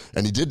story.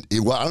 And I don't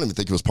even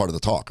think it was part of the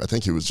talk. I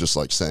think he was just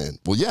like saying,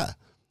 well, yeah,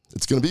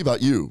 it's going to be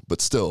about you,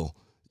 but still,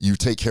 you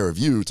take care of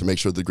you to make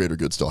sure the greater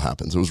good still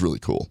happens. It was really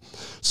cool.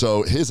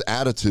 So his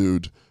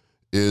attitude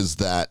is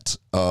that,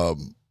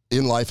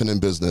 in life and in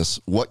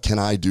business, what can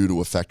I do to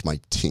affect my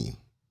team?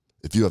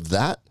 If you have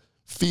that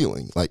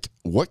feeling, like,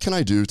 what can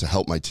I do to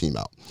help my team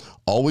out?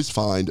 Always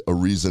find a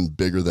reason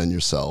bigger than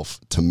yourself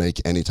to make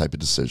any type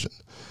of decision.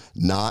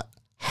 Not,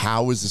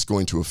 how is this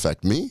going to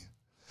affect me?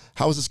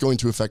 How is this going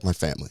to affect my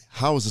family?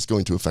 How is this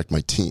going to affect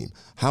my team?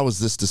 How is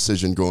this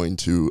decision going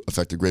to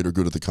affect the greater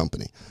good of the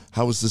company?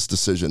 How is this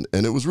decision?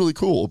 And it was really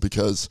cool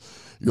because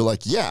you're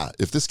like, yeah,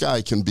 if this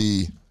guy can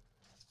be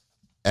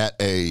at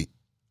a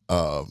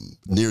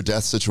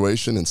near-death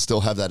situation and still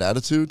have that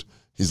attitude,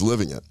 he's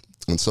living it.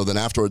 And so then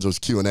afterwards, it was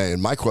Q&A,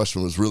 and my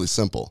question was really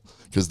simple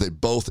because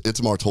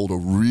Itamar told a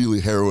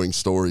really harrowing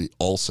story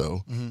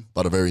also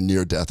about a very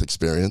near-death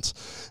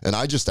experience. And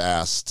I just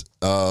asked,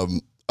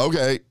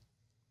 okay,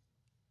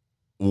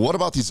 what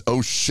about these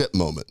oh shit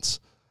moments?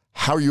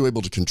 How are you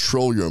able to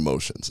control your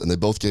emotions? And they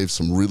both gave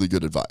some really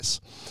good advice.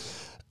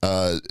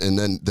 And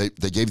then they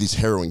gave these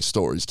harrowing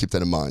stories. Keep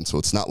that in mind. So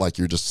it's not like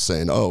you're just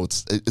saying, oh,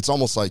 it's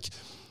almost like,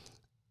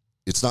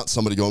 it's not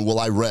somebody going, well,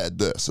 I read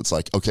this. It's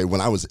like, okay, when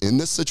I was in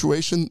this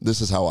situation,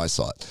 this is how I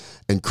saw it.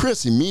 And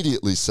Chris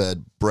immediately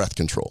said, breath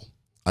control.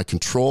 I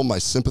control my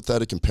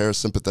sympathetic and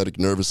parasympathetic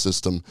nervous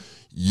system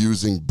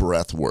using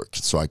breath work.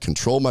 So I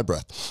control my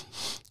breath,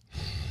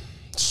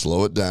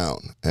 slow it down,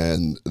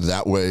 and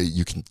that way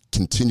you can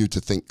continue to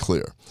think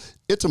clear.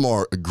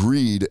 Itamar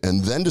agreed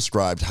and then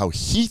described how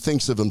he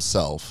thinks of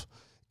himself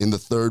in the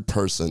third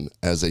person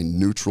as a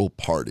neutral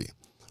party.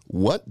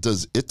 What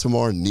does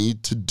Itamar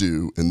need to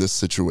do in this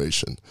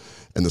situation?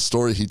 And the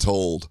story he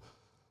told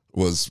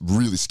was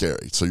really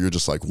scary. So you're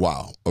just like,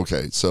 wow,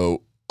 okay.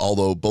 So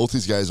although both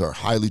these guys are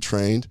highly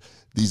trained,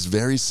 these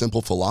very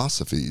simple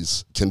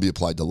philosophies can be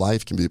applied to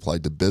life, can be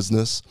applied to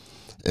business.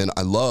 And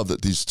I love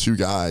that these 2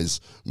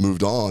 guys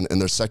moved on and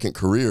their second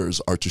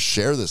careers are to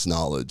share this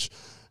knowledge.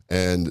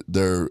 And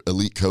they're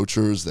elite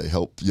coachers. They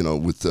help,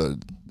 with the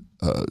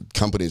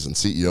companies and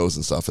CEOs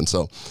and stuff. And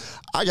so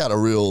I got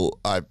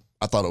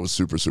I thought it was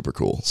super, super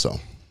cool. So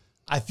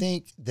I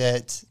think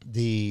that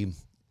they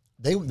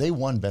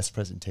won best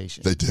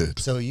presentation. They did.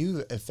 So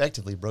you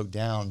effectively broke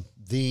down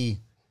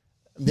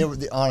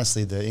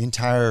honestly, the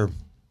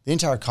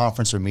entire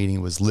conference or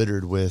meeting was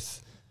littered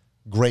with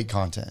great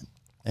content.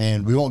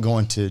 And we won't go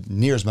into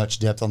near as much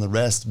depth on the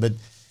rest, but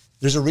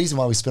there's a reason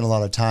why we spent a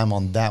lot of time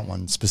on that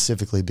one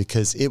specifically,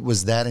 because it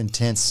was that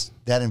intense,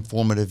 that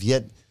informative,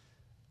 yet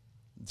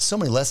so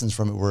many lessons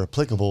from it were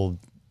applicable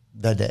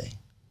that day.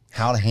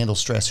 How to handle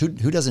stress. Who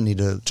doesn't need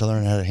to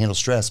learn how to handle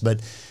stress?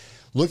 But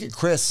look at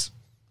Chris.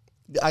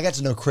 I got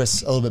to know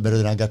Chris a little bit better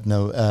than I got to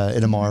know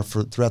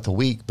Itamar throughout the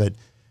week, but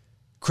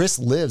Chris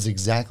lives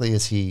exactly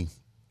as he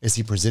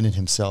presented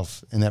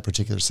himself in that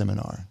particular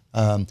seminar.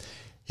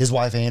 His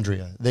wife,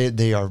 Andrea,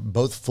 they are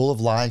both full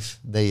of life.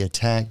 They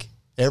attack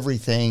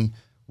everything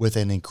with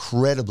an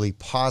incredibly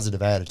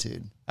positive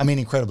attitude. I mean,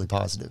 incredibly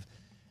positive.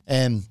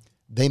 And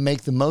they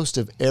make the most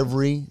of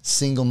every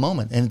single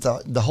moment. And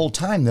the whole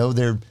time, though,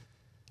 they're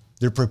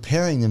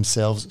preparing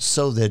themselves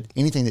so that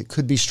anything that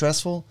could be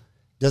stressful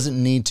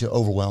doesn't need to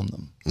overwhelm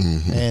them.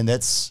 Mm-hmm. And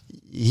that's,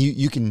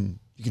 you can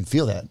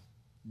feel that,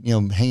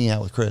 hanging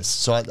out with Chris.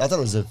 So I thought it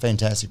was a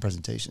fantastic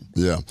presentation.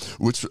 Yeah.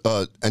 Which,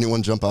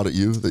 anyone jump out at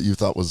you that you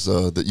thought was,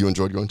 that you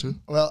enjoyed going to?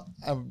 Well,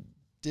 I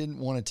didn't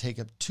want to take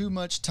up too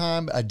much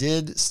time. I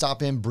did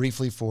stop in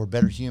briefly for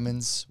Better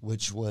Humans,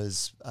 which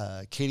was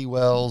Katie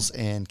Wells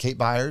and Kate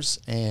Byers.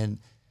 And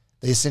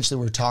they essentially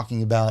were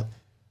talking about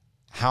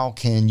how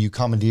can you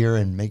commandeer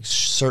and make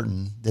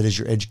certain that as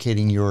you're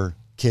educating your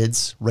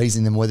kids,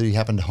 raising them, whether you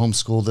happen to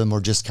homeschool them or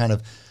just kind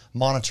of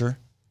monitor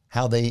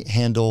how they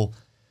handle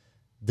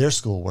their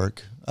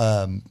schoolwork,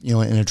 in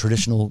a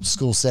traditional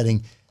school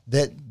setting,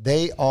 that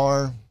they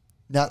are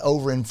not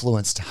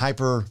over-influenced,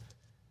 hyper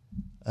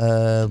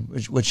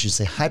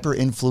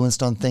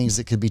influenced on things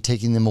that could be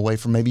taking them away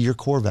from maybe your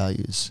core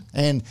values.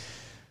 And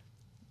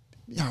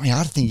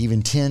I think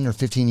even 10 or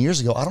 15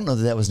 years ago, I don't know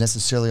that was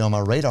necessarily on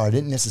my radar. I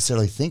didn't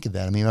necessarily think of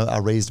that. I mean, I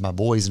raised my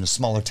boys in a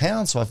smaller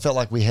town, so I felt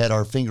like we had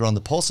our finger on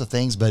the pulse of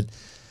things. But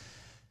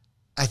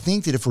I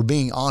think that if we're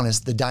being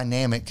honest, the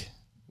dynamic,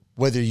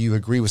 whether you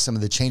agree with some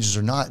of the changes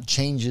or not,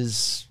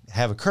 changes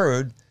have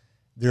occurred.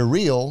 They're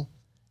real.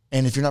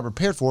 And if you're not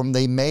prepared for them,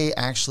 they may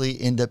actually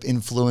end up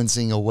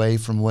influencing away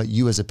from what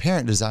you as a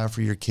parent desire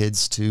for your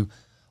kids to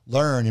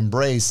learn,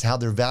 embrace, how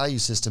their value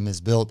system is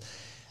built.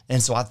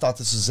 And so I thought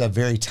this was a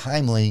very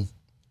timely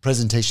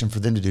presentation for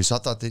them to do. So I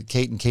thought that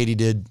Kate and Katie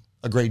did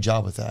a great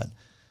job with that.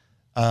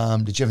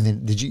 Did you have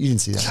anything? You didn't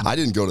see that? I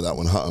didn't go to that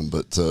one,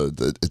 but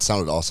it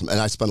sounded awesome. And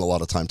I spent a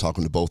lot of time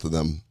talking to both of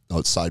them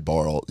outside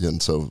bar.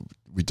 And so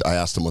I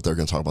asked them what they're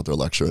going to talk about their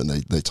lecture, and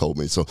they told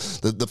me. So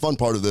the fun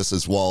part of this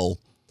is while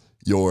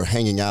you're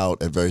hanging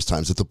out at various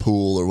times at the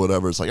pool or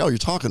whatever, it's like, oh, you're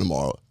talking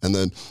tomorrow. And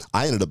then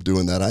I ended up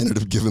doing that. I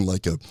ended up giving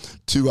like a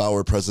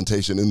 2-hour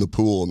presentation in the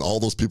pool, and all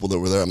those people that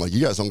were there, I'm like,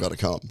 you guys don't got to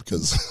come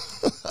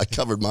because I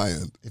covered my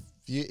end.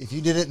 If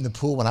you did it in the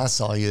pool when I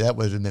saw you, that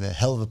would have been a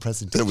hell of a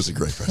presentation. It was a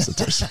great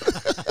presentation.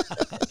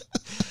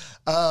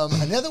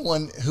 Another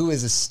one who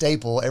is a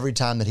staple every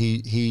time that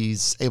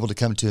he's able to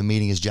come to a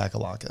meeting is Jack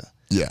Alaka.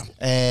 Yeah.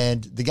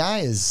 And the guy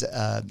is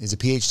a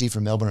PhD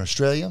from Melbourne,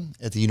 Australia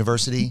at the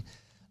university.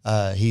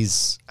 I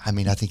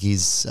think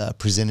he's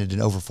presented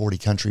in over 40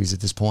 countries at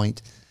this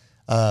point.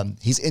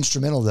 He's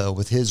instrumental, though,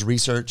 with his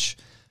research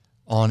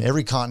on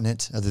every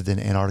continent other than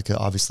Antarctica,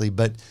 obviously,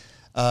 but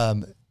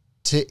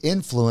to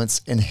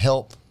influence and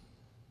help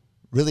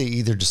really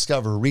either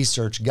discover,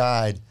 research,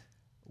 guide,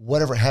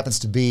 whatever it happens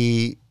to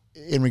be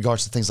in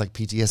regards to things like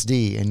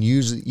PTSD and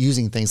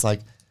using things like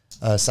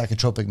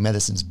psychotropic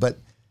medicines. But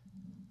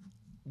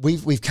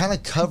we've kind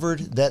of covered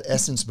that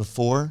essence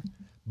before,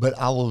 but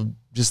I will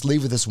just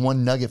leave with this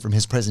one nugget from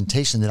his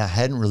presentation that I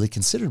hadn't really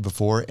considered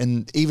before.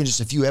 And even just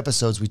a few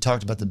episodes, we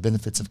talked about the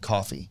benefits of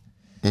coffee.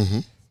 Mm-hmm.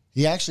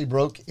 He actually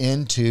broke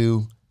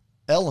into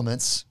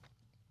elements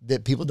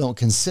that people don't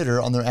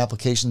consider on their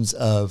applications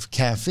of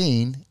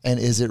caffeine. And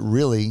is it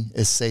really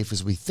as safe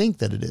as we think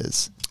that it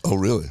is? Oh,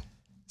 really?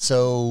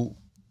 So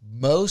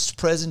most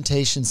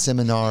presentation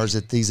seminars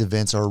at these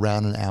events are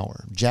around an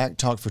hour. Jack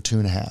talked for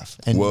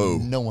 2.5 and Whoa.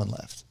 No one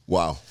left.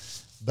 Wow.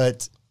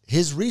 But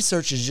his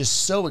research is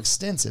just so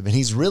extensive, and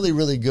he's really,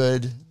 really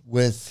good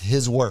with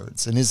his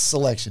words and his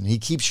selection. He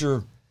keeps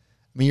your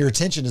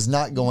attention is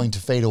not going to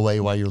fade away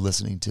while you're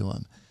listening to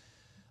him.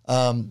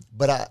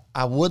 But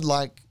I would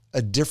like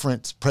a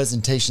different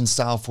presentation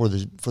style for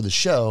the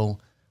show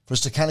for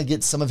us to kind of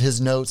get some of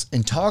his notes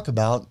and talk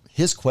about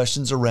his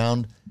questions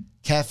around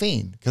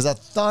caffeine, because I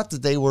thought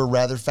that they were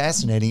rather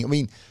fascinating. I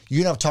mean, you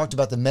and I have talked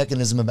about the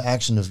mechanism of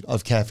action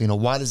of caffeine, or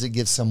why does it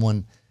give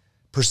someone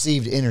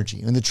perceived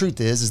energy? And the truth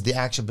is the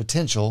action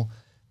potential,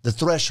 the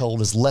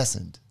threshold is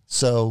lessened.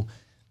 So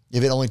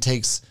if it only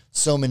takes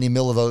so many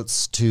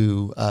millivolts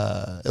to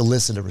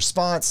elicit a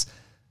response,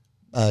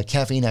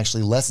 caffeine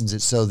actually lessens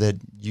it so that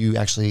you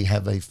actually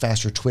have a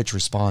faster twitch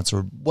response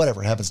or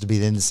whatever it happens to be.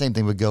 Then the same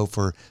thing would go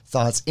for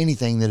thoughts,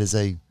 anything that is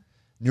a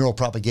neural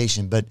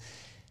propagation. But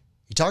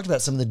he talked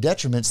about some of the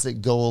detriments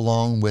that go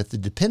along with the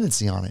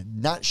dependency on it.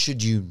 Not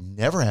should you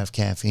never have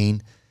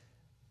caffeine,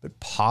 but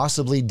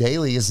possibly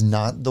daily is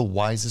not the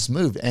wisest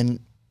move. And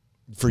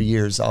for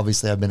years,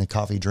 obviously, I've been a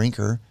coffee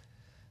drinker,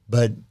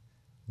 but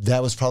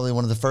that was probably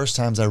one of the first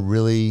times I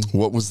really...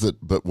 What was the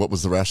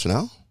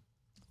rationale?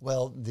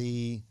 Well,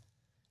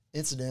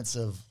 incidents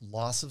of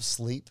loss of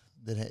sleep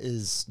that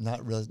is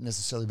not really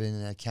necessarily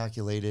been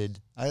calculated.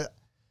 I'm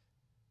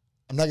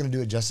not going to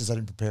do it justice. I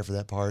didn't prepare for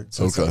that part.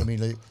 So Okay. I mean,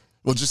 like,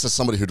 Well, just as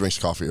somebody who drinks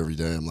coffee every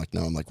day, I'm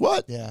like,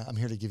 what? yeah, I'm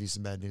here to give you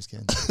some bad news,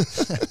 Ken.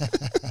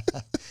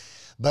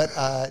 But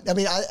I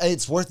mean,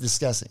 it's worth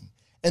discussing.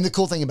 And the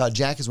cool thing about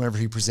Jack is whenever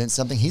he presents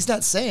something, he's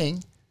not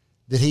saying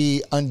that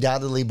he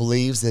undoubtedly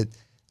believes that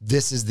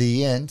this is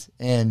the end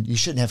and you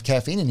shouldn't have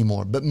caffeine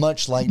anymore. But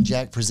much like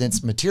Jack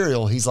presents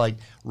material, he's like,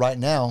 right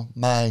now,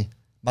 my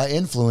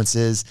influence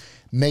is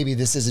maybe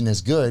this isn't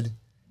as good.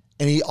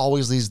 And he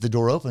always leaves the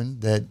door open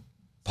that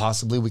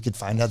possibly we could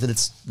find out that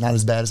it's not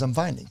as bad as I'm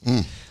finding.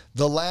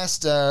 The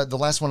last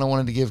one I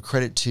wanted to give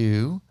credit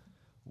to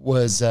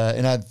was,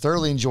 and I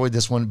thoroughly enjoyed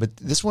this one, but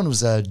this one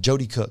was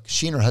Jody Cook.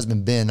 She and her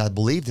husband, Ben, I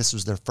believe this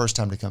was their first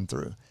time to come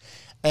through.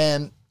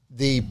 And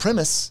the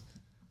premise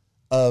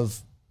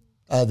of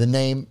the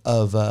name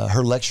of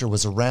her lecture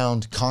was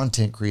around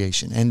content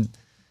creation. And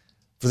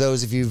for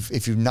those if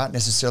you've not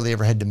necessarily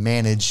ever had to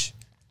manage,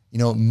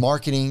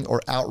 marketing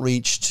or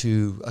outreach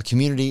to a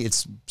community,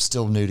 it's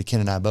still new to Ken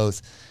and I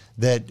both,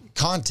 that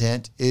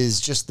content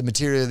is just the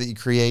material that you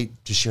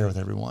create to share with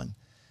everyone.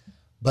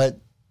 But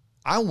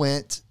I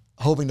went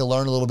hoping to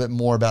learn a little bit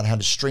more about how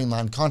to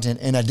streamline content,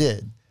 and I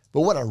did.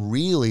 But what I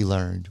really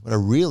learned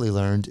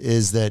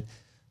is that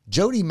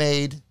Jody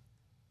made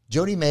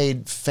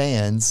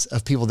fans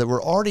of people that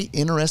were already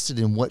interested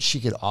in what she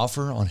could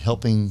offer on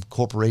helping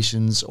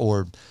corporations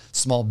or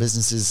small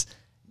businesses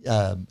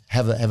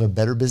have a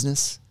better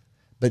business.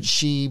 But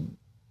she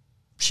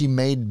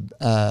made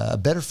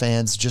better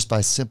fans just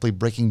by simply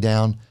breaking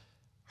down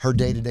her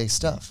day-to-day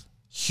stuff,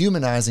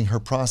 humanizing her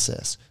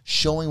process,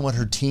 showing what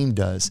her team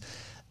does,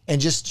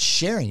 and just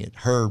sharing it,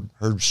 her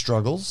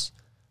struggles,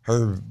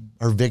 her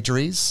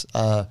victories,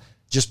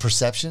 just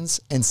perceptions.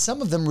 And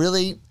some of them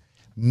really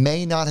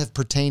may not have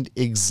pertained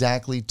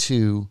exactly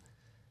to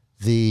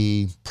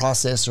the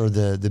process or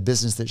the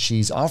business that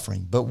she's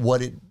offering. But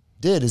what it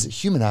did is it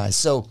humanized.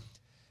 So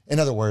in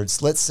other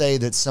words, let's say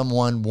that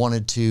someone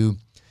wanted to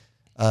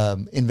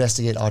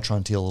investigate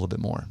Atrantil a little bit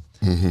more.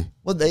 Mm-hmm.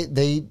 Well,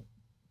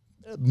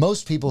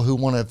 most people who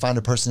want to find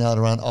a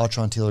personality around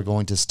Atrantil are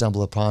going to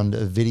stumble upon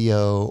a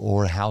video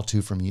or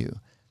how-to from you.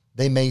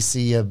 They may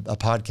see a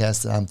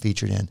podcast that I'm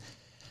featured in.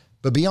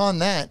 But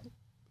beyond that,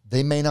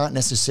 they may not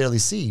necessarily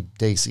see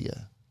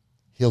Dacia,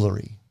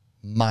 Hillary,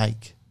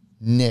 Mike,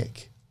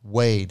 Nick,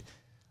 Wade,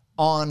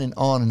 on and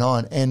on and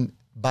on. And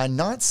by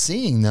not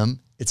seeing them,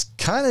 it's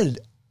kind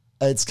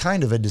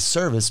of a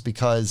disservice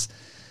because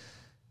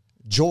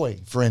Joy,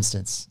 for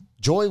instance,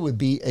 Joy would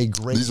be a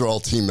great... These are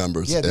all team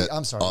members at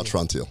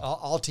Atrantil.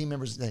 All team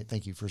members.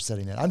 Thank you for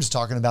setting that. I'm just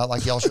talking about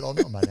like y'all should all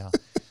know by now.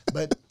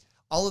 But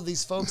all of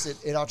these folks at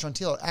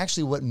Atrantil are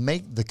actually what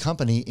make the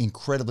company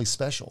incredibly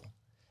special.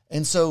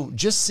 And so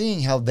just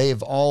seeing how they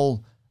have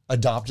all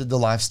adopted the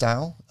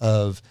lifestyle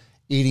of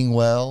eating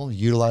well,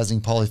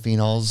 utilizing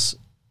polyphenols,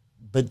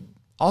 but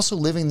also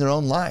living their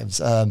own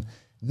lives.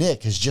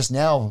 Nick has just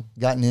now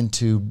gotten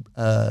into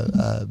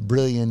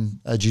Brazilian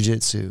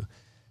Jiu-Jitsu.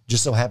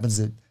 Just so happens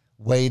that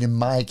Wade and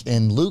Mike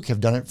and Luke have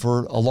done it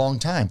for a long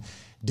time.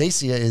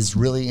 Dacia is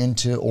really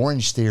into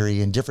Orange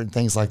Theory and different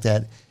things like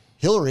that.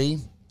 Hillary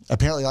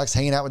apparently likes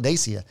hanging out with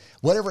Dacia.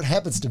 Whatever it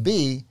happens to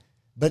be,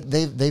 but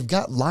they've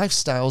got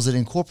lifestyles that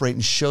incorporate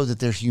and show that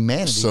they're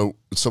humanity.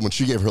 So when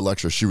she gave her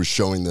lecture, she was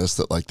showing this,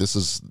 that like this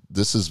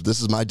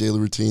is my daily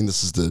routine.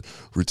 This is the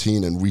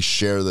routine, and we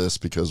share this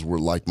because we're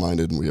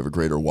like-minded and we have a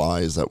greater why.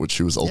 Is that what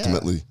she was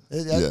ultimately?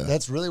 Yeah.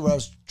 That's really what I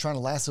was trying to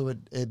lasso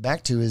it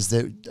back to. Is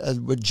that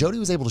what Jody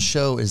was able to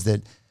show is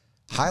that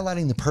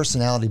highlighting the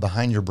personality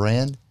behind your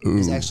brand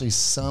is actually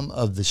some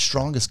of the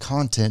strongest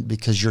content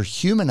because you're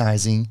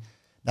humanizing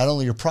not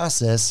only your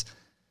process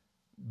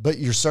but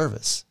your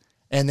service.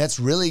 And that's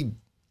really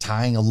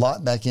tying a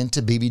lot back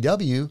into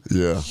BBW.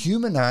 Yeah.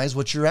 Humanize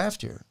what you're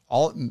after.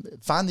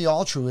 Find the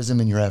altruism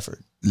in your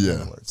effort. Yeah.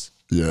 In other words.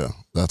 Yeah.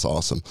 That's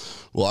awesome.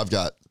 Well, I've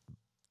got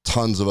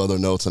tons of other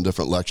notes on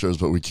different lectures,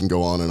 but we can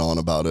go on and on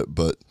about it.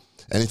 But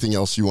anything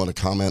else you want to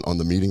comment on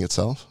the meeting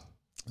itself?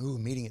 Ooh,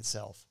 meeting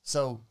itself.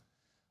 So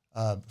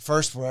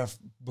first,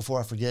 before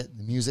I forget,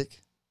 the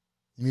music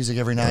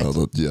every night.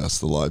 Yes,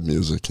 the live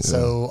music. Yeah.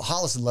 So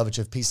Hollis and Lovich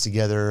have pieced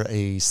together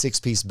a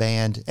 6-piece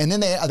band, and then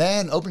they had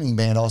an opening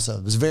band also.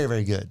 It was very,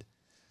 very good,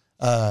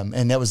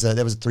 and that was a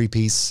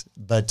 3-piece.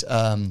 But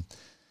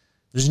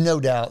there's no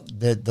doubt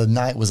that the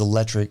night was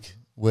electric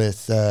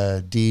with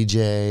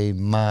DJ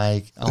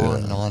Mike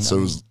on and on. So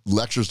it was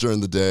lectures during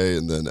the day,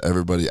 and then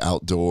everybody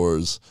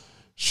outdoors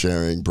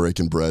sharing,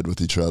 breaking bread with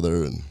each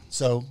other, and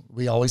so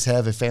we always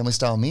have a family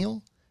style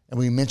meal. And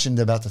we mentioned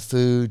about the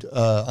food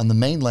on the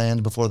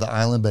mainland before the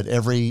island, but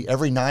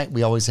every night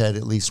we always had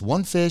at least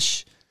one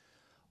fish,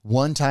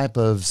 one type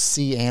of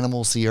sea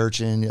animal, sea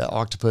urchin,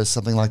 octopus,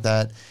 something like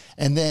that,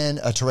 and then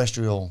a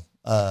terrestrial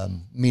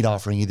meat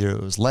offering. Either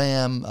it was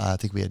lamb, I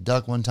think we had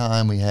duck one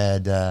time. We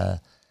had,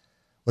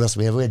 what else did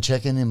we have? We had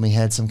chicken, and we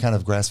had some kind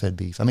of grass-fed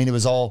beef. I mean, it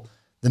was all,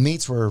 the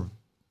meats were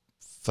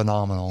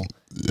phenomenal.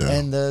 Yeah.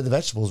 And the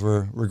vegetables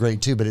were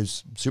great too, but it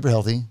was super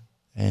healthy.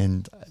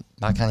 And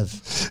my kind of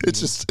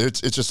it's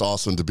just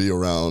awesome to be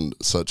around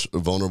such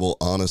vulnerable,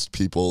 honest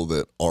people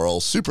that are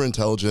all super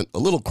intelligent, a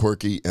little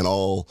quirky, and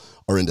all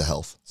are into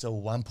health.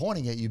 So I'm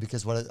pointing at you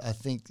because what I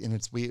think, and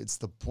it's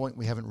the point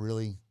we haven't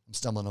really. I'm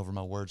stumbling over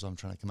my words. I'm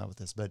trying to come out with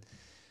this, but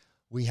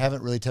we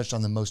haven't really touched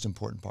on the most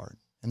important part,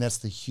 and that's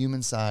the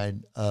human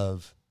side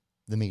of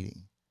the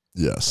meeting.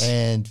 Yes.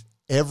 And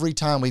every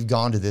time we've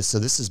gone to this, so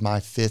this is my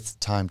 5th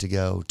time to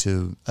go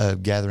to a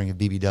gathering of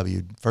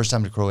BBW. First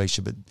time to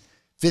Croatia, but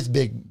 5th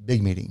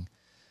big meeting.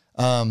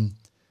 It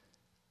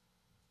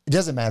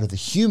doesn't matter. The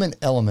human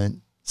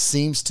element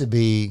seems to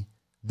be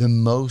the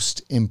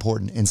most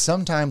important. And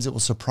sometimes it will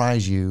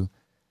surprise you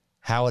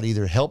how it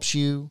either helps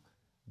you,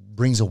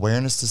 brings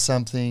awareness to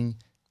something,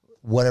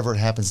 whatever it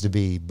happens to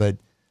be. But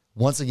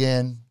once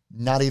again,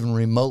 not even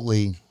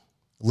remotely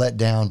let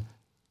down,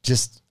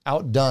 just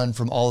outdone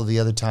from all of the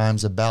other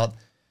times about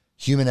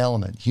human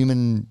element,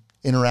 human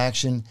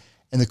interaction.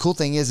 And the cool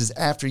thing is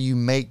after you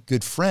make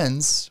good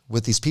friends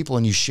with these people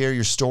and you share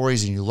your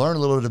stories and you learn a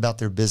little bit about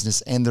their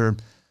business and their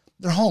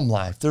home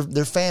life,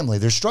 their family,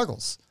 their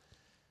struggles,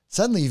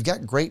 suddenly you've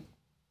got great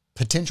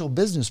potential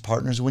business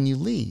partners when you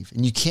leave.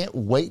 And you can't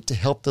wait to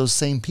help those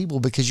same people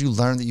because you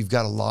learn that you've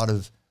got a lot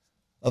of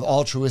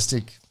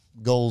altruistic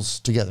goals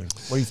together.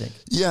 What do you think?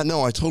 Yeah,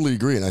 no, I totally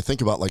agree. And I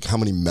think about like how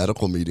many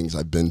medical meetings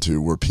I've been to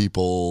where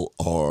people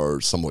are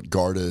somewhat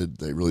guarded.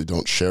 They really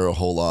don't share a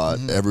whole lot.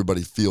 Mm-hmm.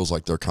 Everybody feels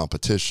like they're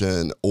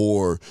competition,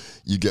 or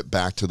you get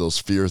back to those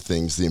fear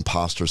things, the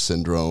imposter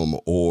syndrome,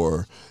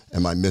 or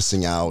am I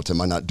missing out?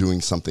 Am I not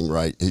doing something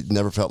right? It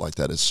never felt like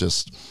that. It's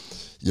just,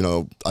 you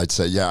know, I'd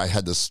say, yeah,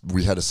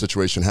 we had a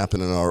situation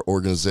happen in our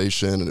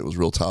organization and it was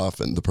real tough.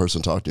 And the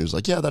person talking to you was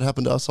like, yeah, that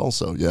happened to us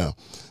also. Yeah.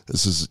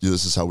 This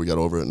is how we got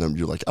over it. And then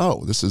you're like,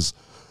 oh, this is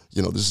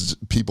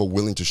people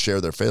willing to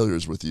share their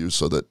failures with you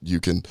so that you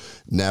can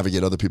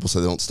navigate other people so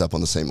they don't step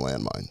on the same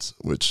landmines,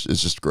 which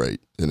is just great.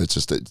 And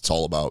it's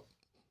all about,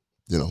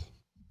 you know,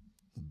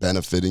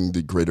 benefiting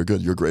the greater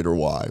good, your greater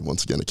why.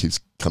 Once again, it keeps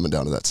coming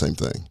down to that same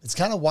thing. It's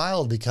kind of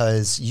wild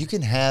because we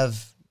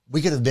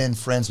could have been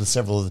friends with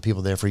several of the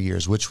people there for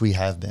years, which we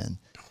have been.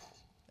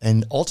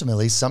 And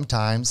ultimately,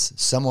 sometimes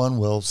someone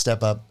will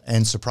step up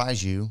and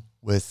surprise you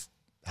with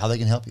how they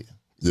can help you.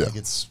 Yeah. Like,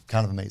 it's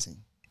kind of amazing.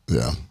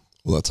 Yeah.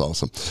 Well, that's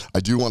awesome. I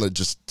do want to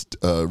just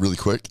really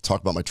quick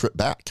talk about my trip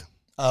back.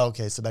 Oh,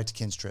 okay. So back to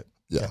Ken's trip.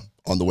 Yeah. Okay.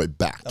 On the way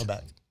back. Oh,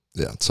 back.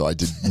 Yeah. So I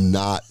did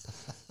not,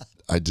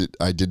 I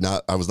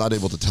was not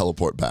able to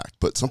teleport back,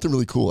 but something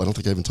really cool. I don't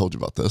think I even told you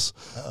about this.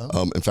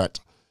 In fact,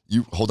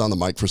 you hold down the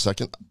mic for a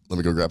second. Let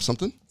me go grab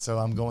something. So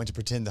I'm going to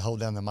pretend to hold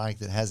down the mic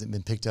that hasn't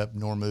been picked up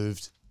nor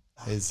moved.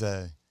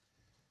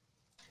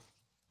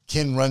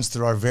 Ken runs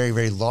through our very,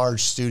 very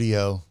large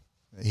studio.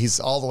 He's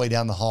all the way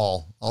down the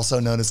hall,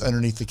 also known as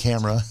underneath the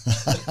camera.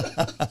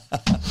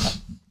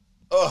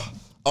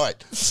 All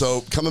right.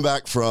 So coming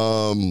back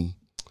from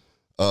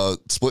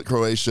Split,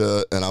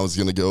 Croatia, and I was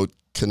going to go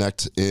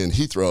connect in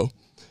Heathrow,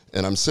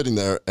 and I'm sitting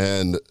there,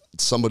 and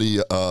somebody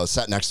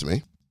sat next to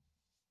me.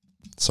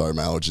 Sorry,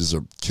 my allergies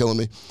are killing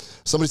me.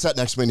 Somebody sat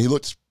next to me, and he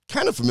looked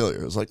kind of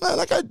familiar. I was like, man,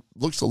 that guy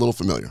looks a little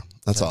familiar.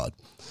 That's odd.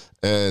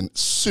 And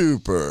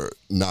super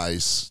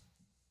nice,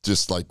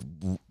 just like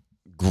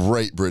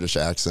great British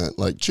accent.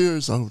 Like,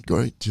 cheers. Oh,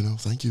 great. You know,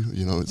 thank you.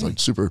 You know, it's like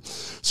super,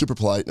 super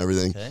polite and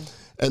everything. Okay.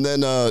 And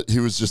then he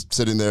was just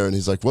sitting there, and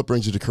he's like, what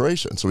brings you to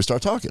Croatia? And so we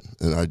start talking.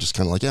 And I just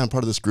kind of like, yeah, I'm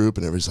part of this group.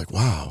 And everybody's like,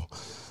 wow.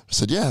 I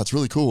said, yeah, it's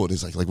really cool. And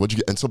he's like, what'd you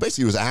get? And so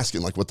basically he was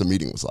asking like what the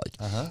meeting was like.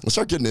 Uh-huh. We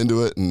start getting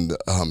into it, and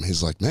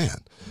he's like, man.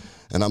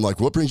 And I'm like,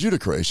 what brings you to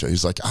Croatia?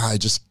 He's like, I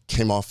just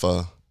came off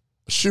a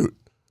shoot.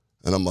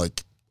 And I'm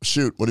like,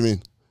 shoot, what do you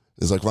mean?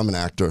 He's like, well, I'm an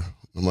actor.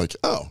 I'm like,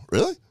 oh,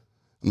 really?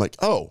 I'm like,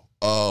 oh,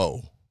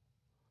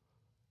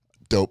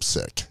 Dope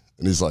Sick.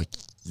 And he's like,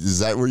 is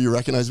that where you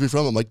recognize me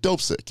from? I'm like, Dope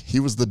Sick.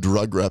 He was the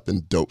drug rep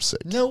in Dope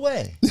Sick. No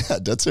way. Yeah,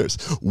 dead serious.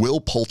 Will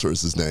Poulter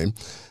is his name.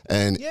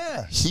 And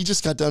he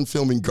just got done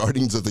filming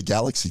Guardians of the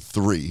Galaxy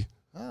 3.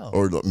 Oh.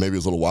 Or maybe it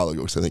was a little while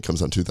ago, because I think it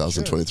comes out in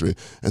 2023. Sure.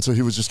 And so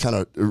he was just kind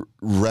of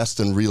rest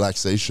and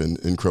relaxation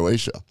in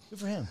Croatia. Good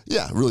for him.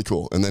 Yeah, really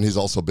cool. And then he's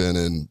also been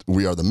in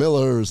We Are the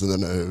Millers, and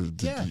then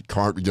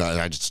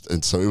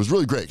and so it was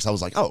really great, because I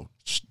was like, oh,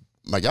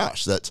 my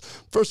gosh, that's,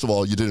 first of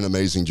all, you did an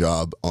amazing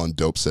job on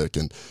Dope Sick,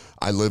 and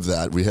I lived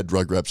that. We had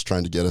drug reps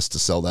trying to get us to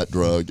sell that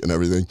drug and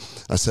everything.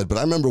 I said, but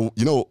I remember,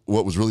 you know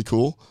what was really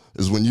cool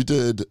is when you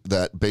did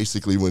that,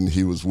 basically when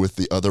he was with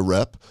the other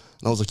rep,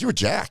 and I was like, you were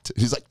jacked. And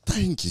he's like,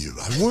 thank you.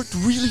 I worked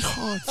really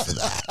hard for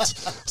that. I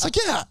was like,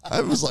 yeah.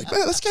 I was like,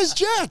 man, this guy's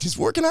jacked. He's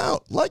working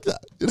out. Like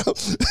that, you know?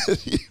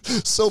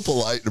 So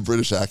polite in a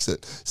British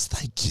accent.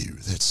 Thank you.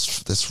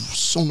 That's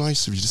so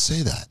nice of you to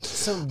say that.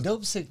 So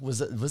Dope Sick, was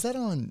that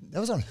on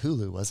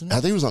Hulu, wasn't it? I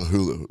think it was on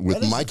Hulu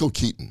with Michael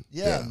Keaton.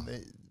 Yeah.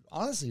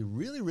 Honestly,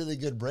 really, really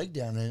good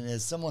breakdown. And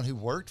as someone who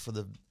worked for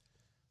the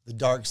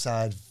Dark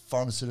Side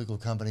pharmaceutical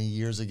company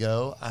years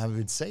ago, I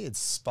would say it's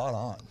spot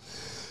on.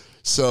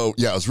 So,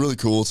 yeah, it was really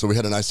cool. So we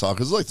had a nice talk. It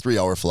was like a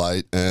 3-hour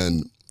flight.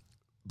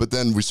 but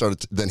then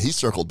then he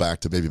circled back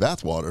to baby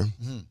bathwater.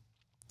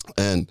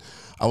 And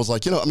I was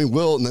like,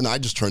 Will, and then I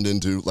just turned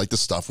into like the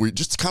stuff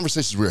just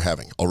conversations we were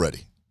having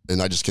already.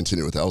 And I just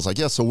continued with it. I was like,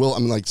 yeah, so Will,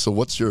 so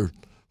what's your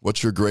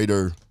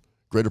greater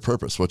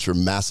purpose? What's your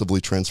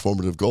massively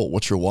transformative goal?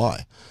 What's your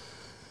why?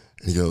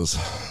 And he goes,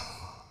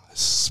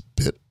 it's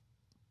a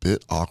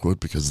bit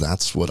awkward because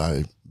that's what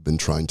I've been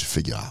trying to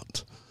figure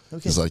out.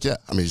 Okay. He's like, yeah,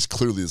 he's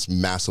clearly this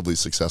massively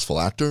successful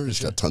actor.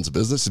 He's got tons of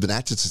business. He's been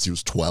acting since he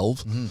was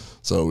 12.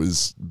 So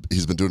he's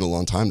been doing it a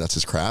long time. That's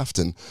his craft.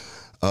 And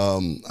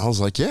I was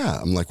like, yeah.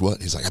 I'm like, what?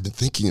 He's like, I've been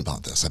thinking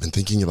about this. I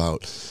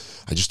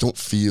just don't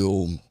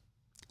feel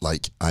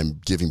like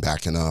I'm giving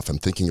back enough. I'm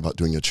thinking about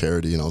doing a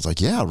charity. And I was like,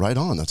 yeah, right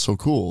on. That's so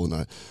cool.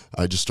 And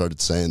I just started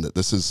saying that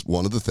this is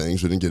one of the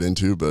things we didn't get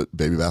into, but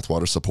Baby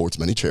Bathwater supports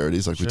many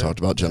charities. Like we talked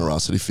about,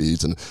 Generosity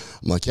Feeds. And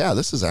I'm like, yeah,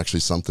 this is actually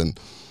something.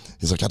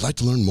 He's like, I'd like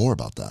to learn more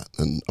about that.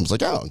 And I was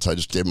like, oh. And so I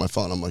just gave him my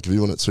phone. I'm like, if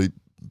you want it. So he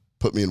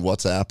put me in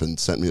WhatsApp and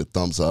sent me a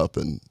thumbs up.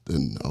 And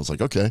I was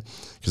like, okay.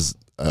 Because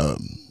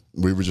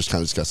we were just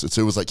kind of discussing it.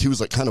 So it was like, he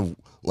was like kind of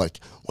like,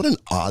 what an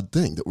odd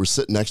thing that we're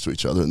sitting next to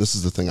each other. And this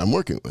is the thing I'm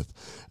working with.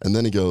 And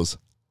then he goes,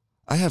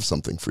 I have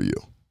something for you.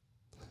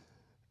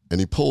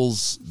 And he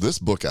pulls this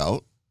book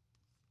out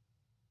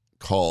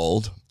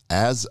called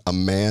As a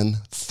Man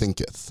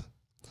Thinketh,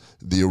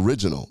 the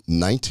original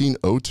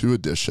 1902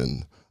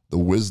 edition, The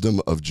Wisdom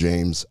of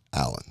James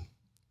Allen.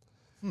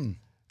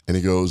 And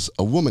he goes,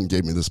 a woman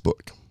gave me this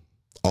book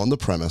on the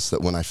premise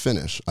that when I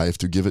finish, I have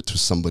to give it to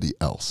somebody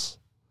else.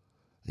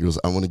 He goes,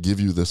 I want to give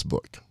you this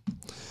book.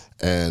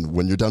 And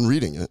when you're done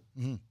reading it,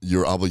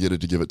 you're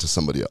obligated to give it to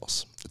somebody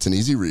else. It's an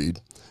easy read,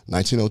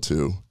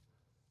 1902.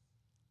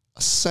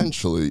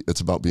 Essentially,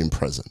 it's about being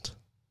present.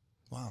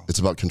 Wow. It's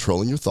about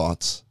controlling your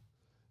thoughts.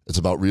 It's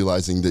about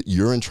realizing that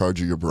you're in charge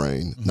of your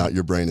brain, not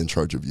your brain in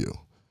charge of you.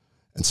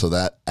 And so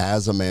that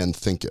as a man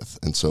thinketh.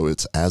 And so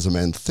it's as a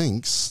man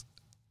thinks,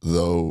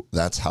 though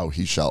that's how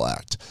he shall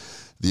act.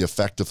 The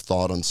effect of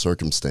thought on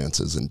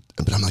circumstances.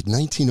 But I'm like,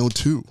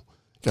 1902.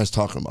 Guys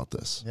talking about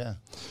this. Yeah.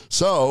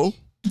 So,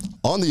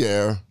 on the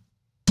air,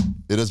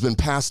 it has been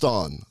passed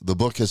on. The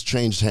book has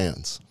changed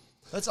hands.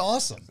 That's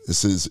awesome.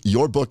 This is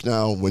your book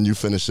now. When you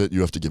finish it,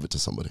 you have to give it to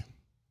somebody.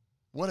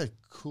 What a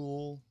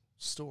cool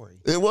story.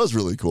 It was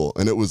really cool.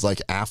 And it was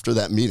like after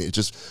that meeting, it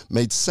just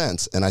made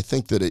sense. And I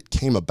think that it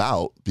came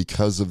about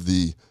because of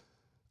the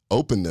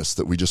openness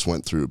that we just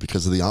went through,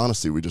 because of the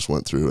honesty we just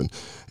went through.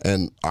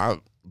 And I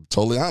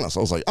totally honest.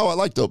 I was like, oh, I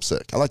like Dope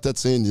Sick. I like that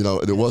scene,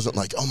 and it wasn't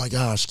like, oh my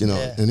gosh,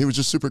 and he was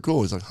just super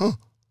cool. He's like, huh,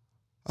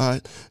 all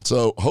right.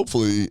 So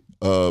hopefully,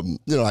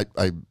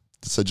 I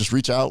said, just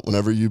reach out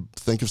whenever you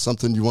think of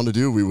something you want to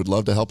do. We would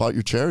love to help out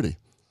your charity.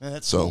 Man,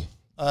 that's so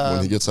cool.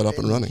 When he gets that up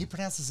and running. He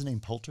pronounces his name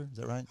Poulter, is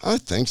that right? I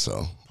think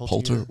so.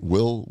 Poulter,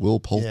 Will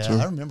Poulter.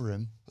 Yeah, I remember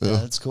him. Yeah,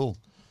 that's cool.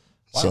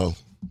 Wow. So,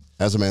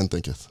 As a Man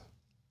Thinketh,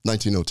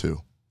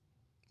 1902.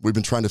 We've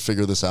been trying to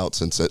figure this out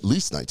since at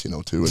least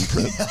 1902 in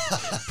print.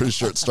 Pretty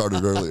sure it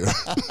started earlier.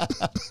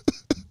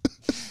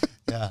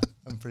 Yeah,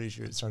 I'm pretty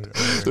sure it started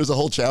earlier. There's a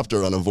whole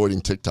chapter on avoiding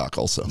TikTok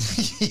also.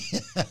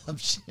 Yeah, I'm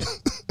sure.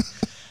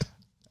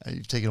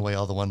 You've taken away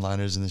all the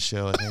one-liners in the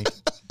show, I think.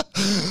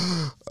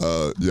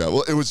 Yeah,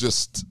 well, it was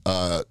just,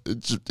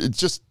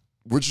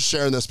 we're just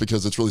sharing this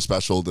because it's really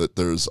special that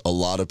there's a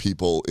lot of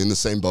people in the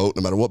same boat,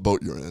 no matter what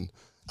boat you're in, and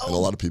a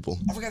lot of people.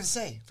 I forgot to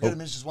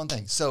mention just one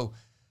thing. So,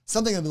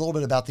 something a little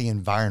bit about the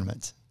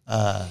environment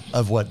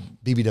of what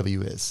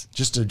BBW is.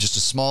 Just a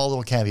small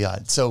little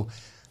caveat. So,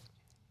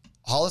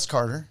 Hollis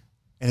Carter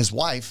and his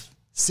wife,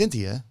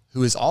 Cynthia,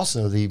 who is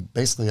also the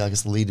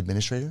lead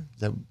administrator.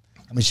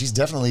 She's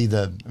definitely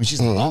she's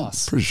the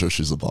boss. Pretty sure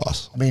she's the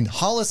boss.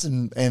 Hollis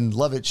and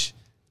Lovitch,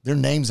 their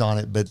names on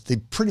it, but they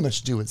pretty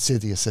much do what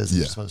Cynthia says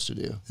they're supposed to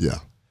do.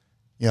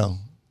 Yeah.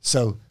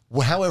 So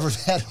however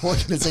that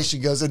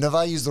organization goes, and if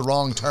I use the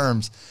wrong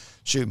terms,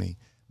 shoot me.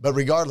 But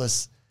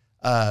regardless,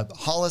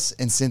 Hollis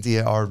and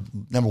Cynthia are,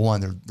 number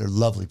one, they're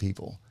lovely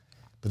people.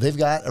 But they've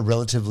got a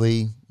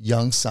relatively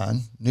young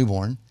son,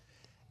 newborn,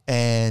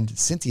 and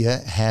Cynthia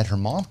had her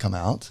mom come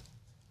out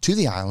to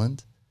the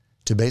island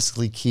to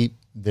basically keep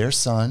their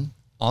son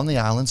on the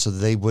island so that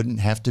they wouldn't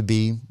have to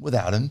be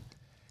without him.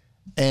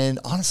 And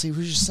honestly, it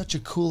was just such a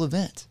cool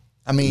event.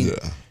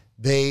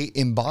 They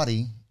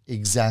embody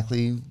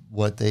exactly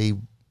what they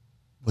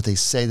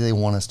say they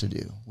want us to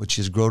do, which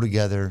is grow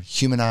together,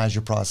 humanize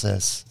your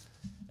process.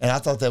 And I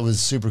thought that was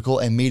super cool.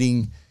 And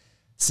meeting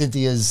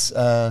Cynthia's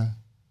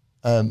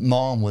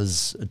mom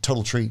was a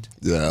total treat.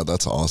 Yeah,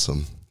 that's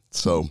awesome.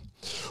 So,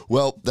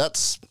 well,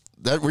 that's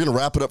that. We're going to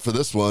wrap it up for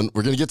this one.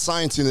 We're going to get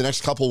sciencey in the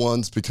next couple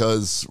ones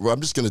because we're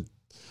going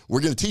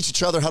to teach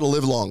each other how to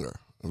live longer.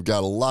 We've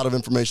got a lot of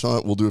information on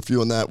it. We'll do a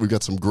few on that. We've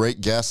got some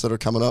great guests that are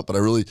coming up, but I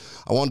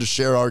wanted to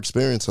share our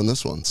experience on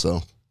this one.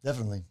 So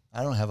definitely.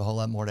 I don't have a whole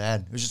lot more to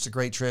add. It was just a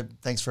great trip.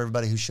 Thanks for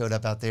everybody who showed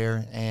up out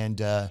there.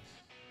 And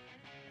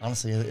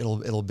honestly,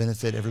 it'll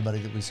benefit everybody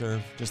that we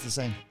serve just the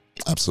same.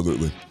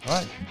 Absolutely. All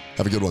right.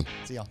 Have a good one.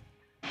 See y'all.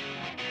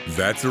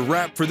 That's a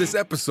wrap for this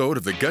episode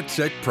of the Gut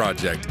Check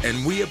Project,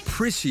 and we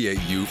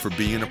appreciate you for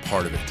being a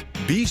part of it.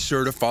 Be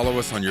sure to follow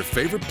us on your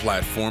favorite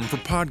platform for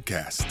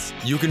podcasts.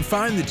 You can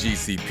find the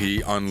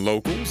GCP on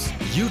Locals,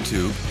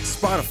 YouTube,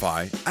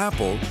 Spotify,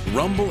 Apple,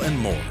 Rumble, and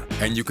more.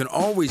 And you can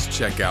always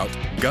check out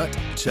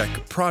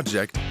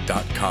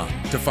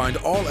gutcheckproject.com to find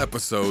all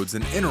episodes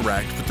and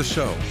interact with the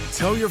show.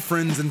 Tell your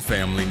friends and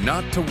family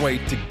not to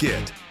wait to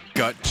get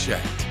gut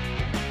checked.